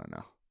what I want to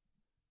know.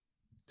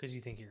 Because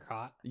you think you're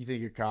caught. You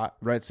think you're caught,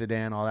 red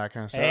sedan, all that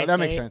kind of stuff. That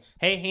makes sense.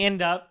 Hey,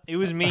 hand up. It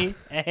was me.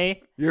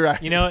 Hey. You're right.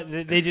 You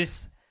know, they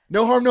just...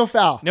 No harm, no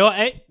foul. No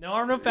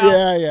harm, no foul.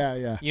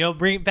 Yeah. You know,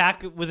 bring it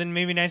back within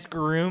maybe a nice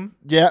room.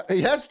 Yeah,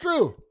 that's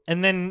true.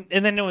 And then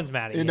no one's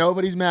mad at you.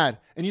 Nobody's mad.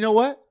 And you know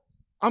what?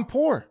 I'm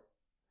poor.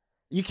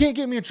 You can't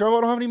get me in trouble.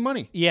 I don't have any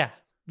money. Yeah.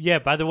 Yeah,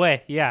 by the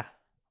way, yeah.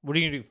 What are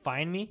you going to do,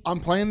 fine me? I'm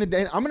playing the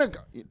Dana.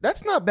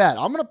 That's not bad.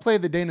 I'm going to play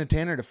the Dana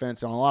Tanner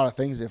defense on a lot of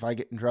things if I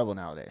get in trouble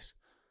nowadays.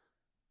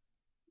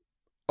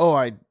 Oh,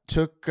 I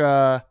took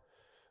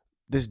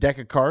this deck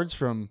of cards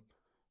from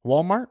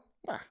Walmart.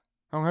 I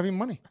don't have any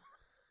money.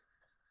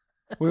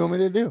 What do you want me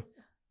to do?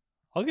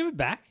 I'll give it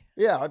back.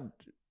 Yeah.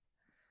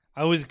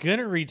 I was going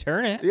to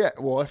return it. Yeah.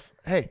 Well,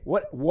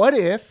 what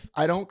if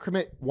I don't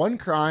commit one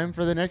crime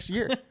for the next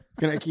year?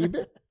 Can I keep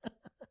it?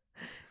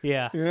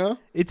 Yeah. You know?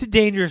 It's a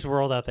dangerous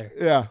world out there.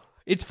 Yeah.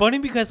 It's funny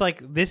because,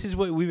 like, this is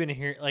what we've been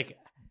hearing,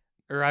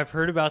 or I've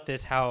heard about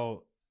this,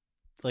 how,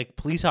 like,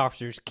 police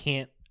officers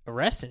can't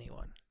arrest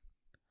anyone.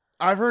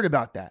 I've heard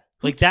about that.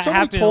 Like, that Somebody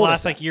happened in the told us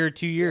last, that. year or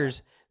 2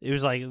 years. Yeah. It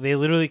was like, they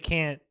literally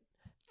can't.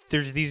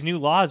 There's these new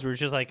laws where it's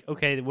just like,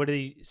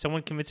 okay,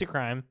 someone commits a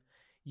crime,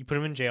 you put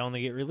them in jail, and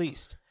they get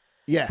released.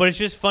 Yeah. But it's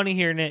just funny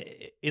hearing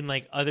it in,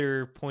 like,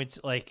 other points,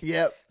 like,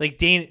 Yep. like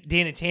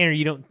Dana Tanner,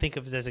 you don't think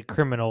of as a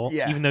criminal,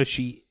 even though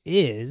she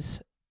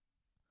is.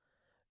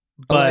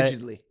 But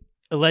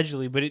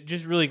Allegedly, but it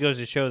just really goes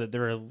to show that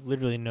there are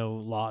literally no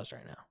laws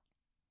right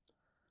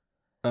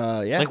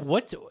now. Yeah. Like,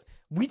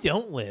 we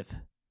don't live.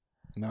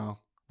 No.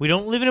 We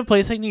don't live in a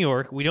place like New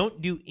York. We don't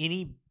do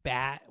any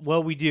bad.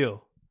 Well, we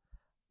do.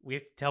 We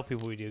have to tell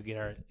people we do get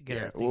our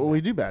thing Well, back.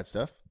 we do bad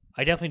stuff.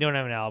 I definitely don't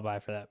have an alibi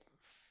for that,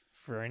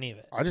 for any of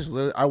it.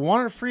 I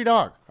wanted a free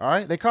dog. All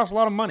right. They cost a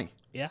lot of money.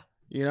 Yeah.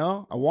 You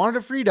know, I wanted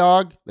a free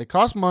dog. They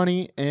cost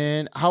money.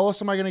 And how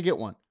else am I going to get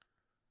one?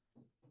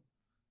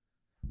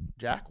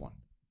 Jack one.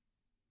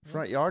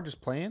 Front yard just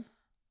playing.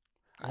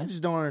 I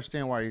just don't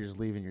understand why you're just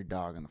leaving your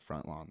dog on the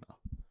front lawn,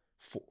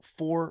 though.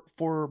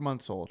 4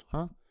 months old,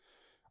 huh?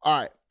 All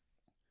right.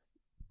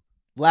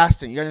 Last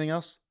thing. You got anything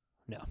else?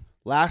 No.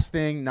 Last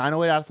thing,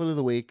 908 Athlete of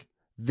the Week.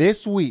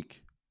 This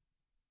week,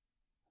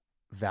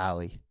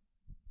 Valley.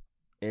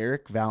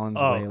 Eric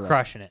Valenzuela. Oh,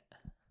 crushing it.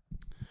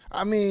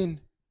 I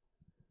mean,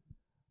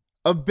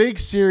 a big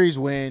series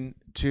win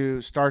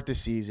to start the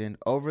season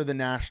over the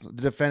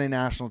defending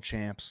national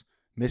champs,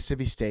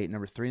 Mississippi State,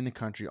 number 3 in the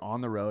country, on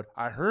the road.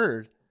 I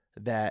heard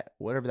that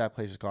whatever that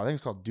place is called, I think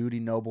it's called Dudy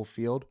Noble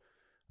Field,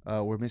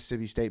 where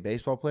Mississippi State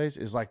baseball plays,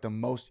 is like the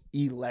most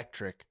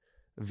electric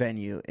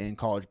venue in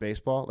college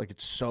baseball. Like,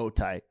 it's so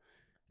tight.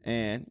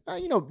 And,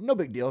 no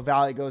big deal.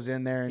 Valley goes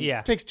in there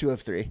and takes 2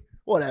 of 3.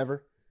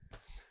 Whatever.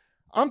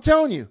 I'm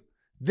telling you,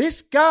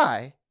 this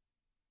guy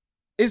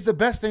is the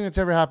best thing that's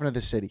ever happened to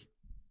the city.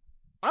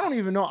 I don't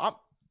even know.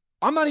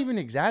 I'm not even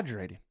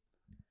exaggerating.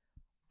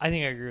 I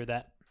think I agree with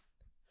that.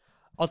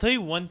 I'll tell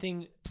you one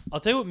thing. I'll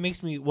tell you what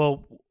makes me,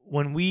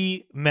 when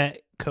we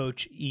met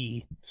Coach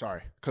E.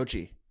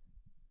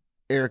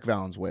 Eric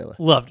Valenzuela.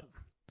 Loved him.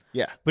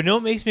 Yeah. But you know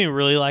what makes me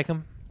really like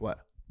him? What?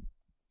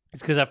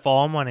 It's because I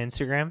follow him on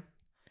Instagram.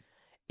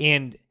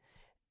 And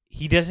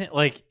he doesn't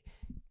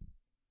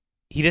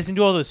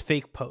do all those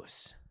fake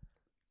posts.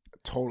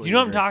 Totally. Do you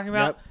know what I'm talking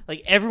about? Yep.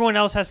 Like everyone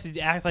else has to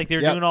act like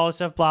they're doing all this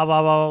stuff, blah,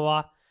 blah, blah, blah,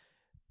 blah.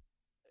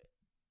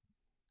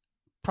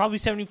 Probably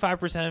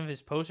 75% of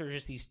his posts are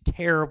just these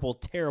terrible,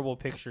 terrible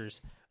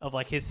pictures of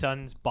like his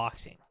son's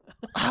boxing.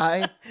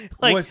 I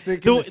was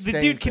thinking the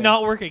dude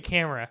cannot work a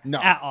camera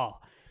at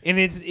all. And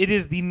it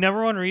is the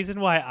number one reason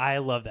why I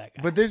love that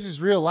guy. But this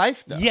is real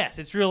life, though. Yes,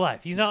 it's real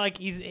life. He's not like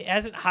he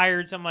hasn't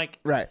hired some like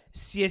right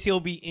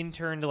CSLB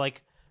intern to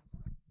like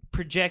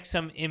project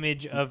some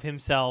image of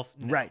himself.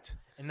 No. Right.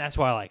 And that's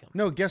why I like him.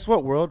 No, guess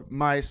what, world?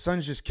 My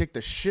son just kicked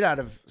the shit out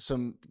of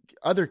some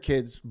other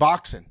kids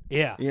boxing.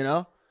 Yeah. You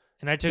know?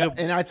 And I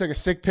took a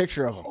sick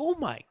picture of him. Oh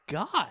my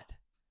God.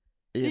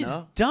 He's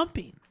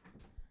dumping.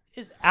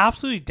 He's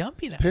absolutely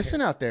dumping. He's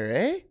pissing out there,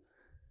 eh?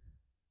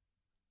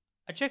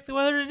 I checked the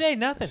weather today.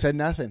 Nothing. Said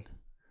nothing.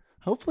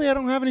 Hopefully I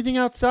don't have anything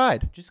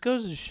outside. Just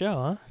goes to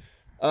show,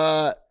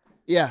 huh?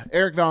 Yeah,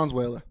 Eric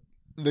Valenzuela,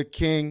 the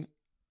king.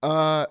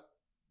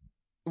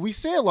 We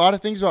say a lot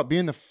of things about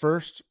being the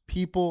first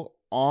people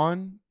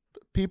on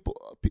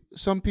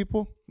some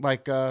people.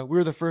 Like, we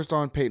were the first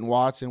on Peyton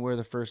Watson. We were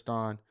the first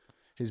on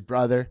his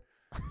brother.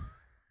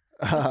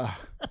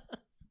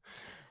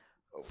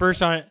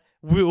 First on...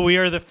 We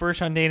are the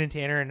first on Dana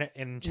Tanner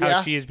and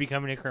how she is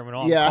becoming a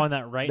criminal. I'm calling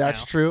that right now.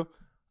 That's true.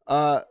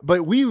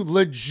 But we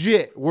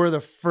legit were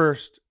the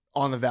first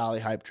on the Valley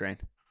hype train.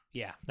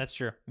 Yeah, that's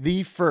true.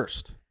 The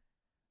first.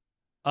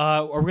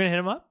 Are we going to hit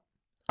him up?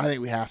 I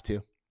think we have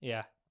to.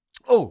 Yeah.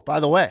 Oh, by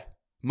the way,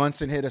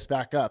 Munson hit us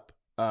back up.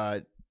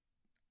 I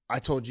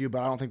told you,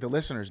 but I don't think the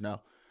listeners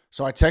know.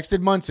 So I texted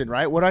Munson,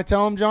 right? What did I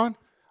tell him, John?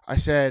 I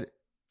said,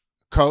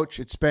 Coach,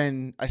 it's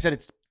been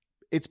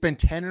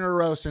 10 in a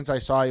row since I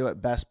saw you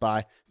at Best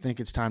Buy. Think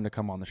it's time to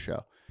come on the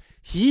show.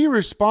 He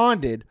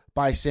responded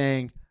by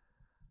saying,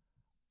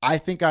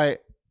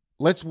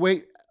 let's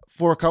wait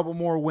for a couple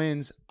more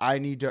wins. I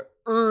need to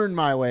earn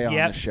my way on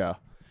the show.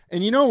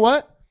 And you know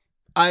what?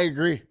 I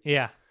agree.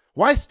 Yeah.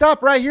 Why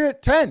stop right here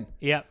at 10?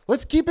 Yeah.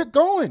 Let's keep it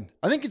going.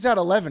 I think it's at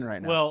 11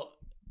 right now. Well,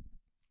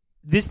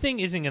 this thing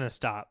isn't going to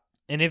stop.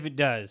 And if it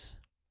does,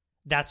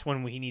 that's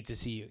when he needs to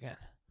see you again.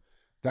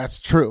 That's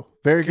true.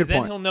 Very good point. Because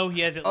then he'll know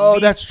he has at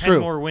least 10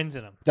 more wins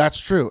in him. That's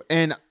true.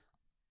 And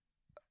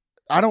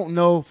I don't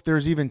know if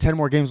there's even 10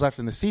 more games left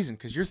in the season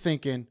because you're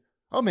thinking,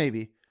 oh,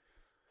 maybe.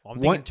 Well,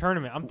 I'm thinking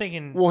tournament. I'm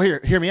thinking. Well,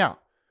 hear me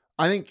out.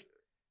 I think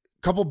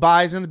a couple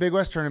buys in the Big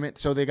West tournament,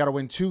 so they got to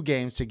win 2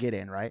 games to get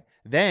in, right?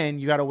 Then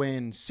you got to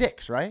win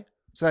 6, right?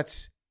 So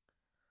that's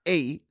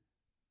 8.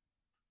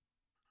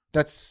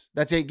 That's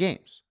 8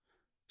 games.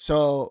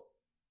 So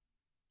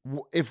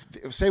if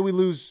say we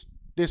lose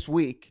this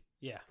week,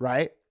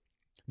 right?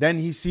 Then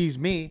he sees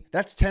me.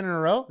 That's 10 in a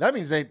row. That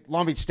means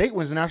Long Beach State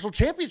wins the national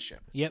championship.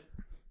 Yep.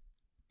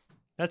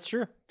 That's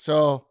true.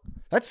 So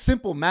that's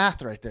simple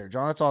math right there,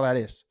 John. That's all that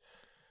is.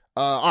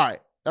 All right.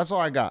 That's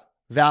all I got.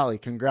 Valley,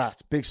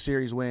 congrats. Big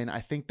series win. I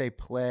think they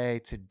play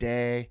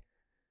today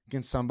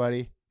against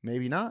somebody.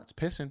 Maybe not. It's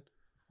pissing.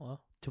 Well,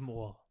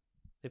 tomorrow.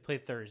 They play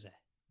Thursday.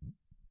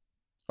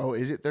 Oh,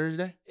 is it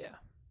Thursday? Yeah.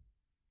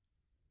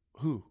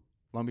 Who?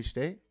 Long Beach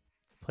State?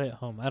 Play at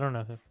home. I don't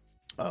know who.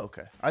 Oh,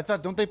 okay. I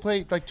thought, don't they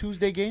play like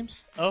Tuesday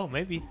games? Oh,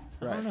 maybe.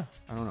 Right.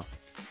 I don't know.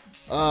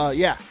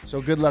 Yeah.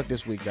 So good luck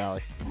this week,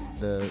 Valley.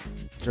 The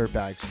dirt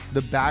bags.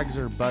 The bags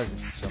are buzzing,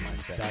 some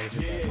might say. Bags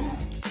are buzzing.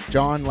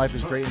 John, life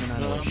is great in the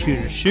 911.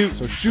 Shooters shoot.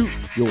 So shoot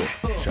your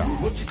shot.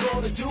 What you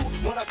gonna do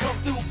when I come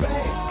through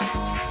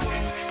bang?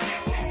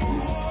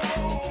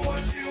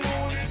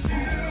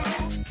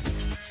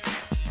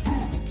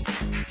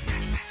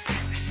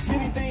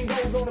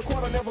 On the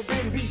corner, never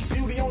been beat.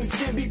 Beauty only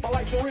skin deep. I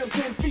like the rim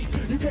 10 feet.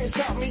 You can't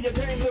stop me. Your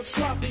game looks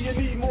sloppy. You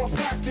need more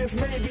practice.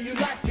 Maybe you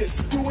like this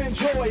to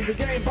enjoy the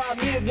game by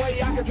midway.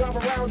 I can drive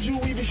around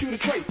you, even shoot a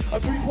trait. A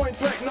 3-point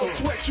threat, no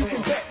sweat. You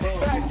can bet.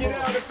 Back it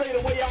out and fade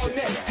away all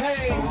net.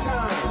 Hang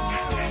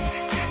time.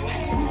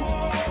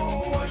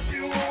 What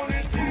you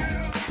wanna do?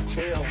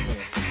 Tell me.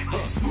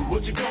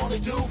 What you gonna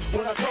do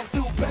when I come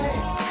through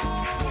bang?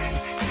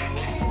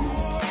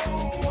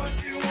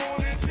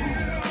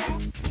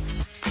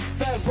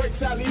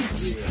 Breaks out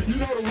leaps, you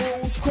know the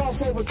rules.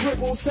 Crossover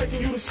dribbles, taking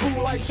you to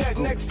school like that.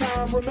 Next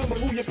time, remember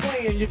who you're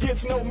playing. You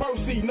get no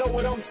mercy, know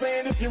what I'm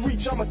saying? If you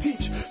reach, I'ma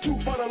teach. 2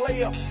 for the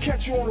layup,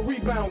 catch you on the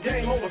rebound.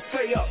 Game over,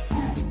 stay up.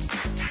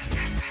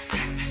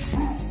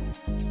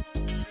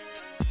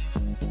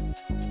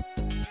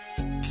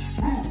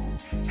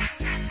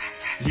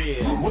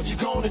 Yeah, what you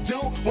gonna do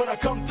when I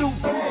come through?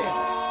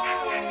 Bang?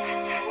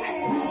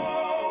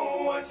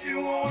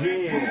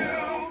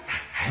 Yeah.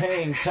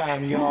 Hang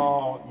time,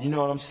 y'all. You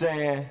know what I'm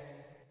saying?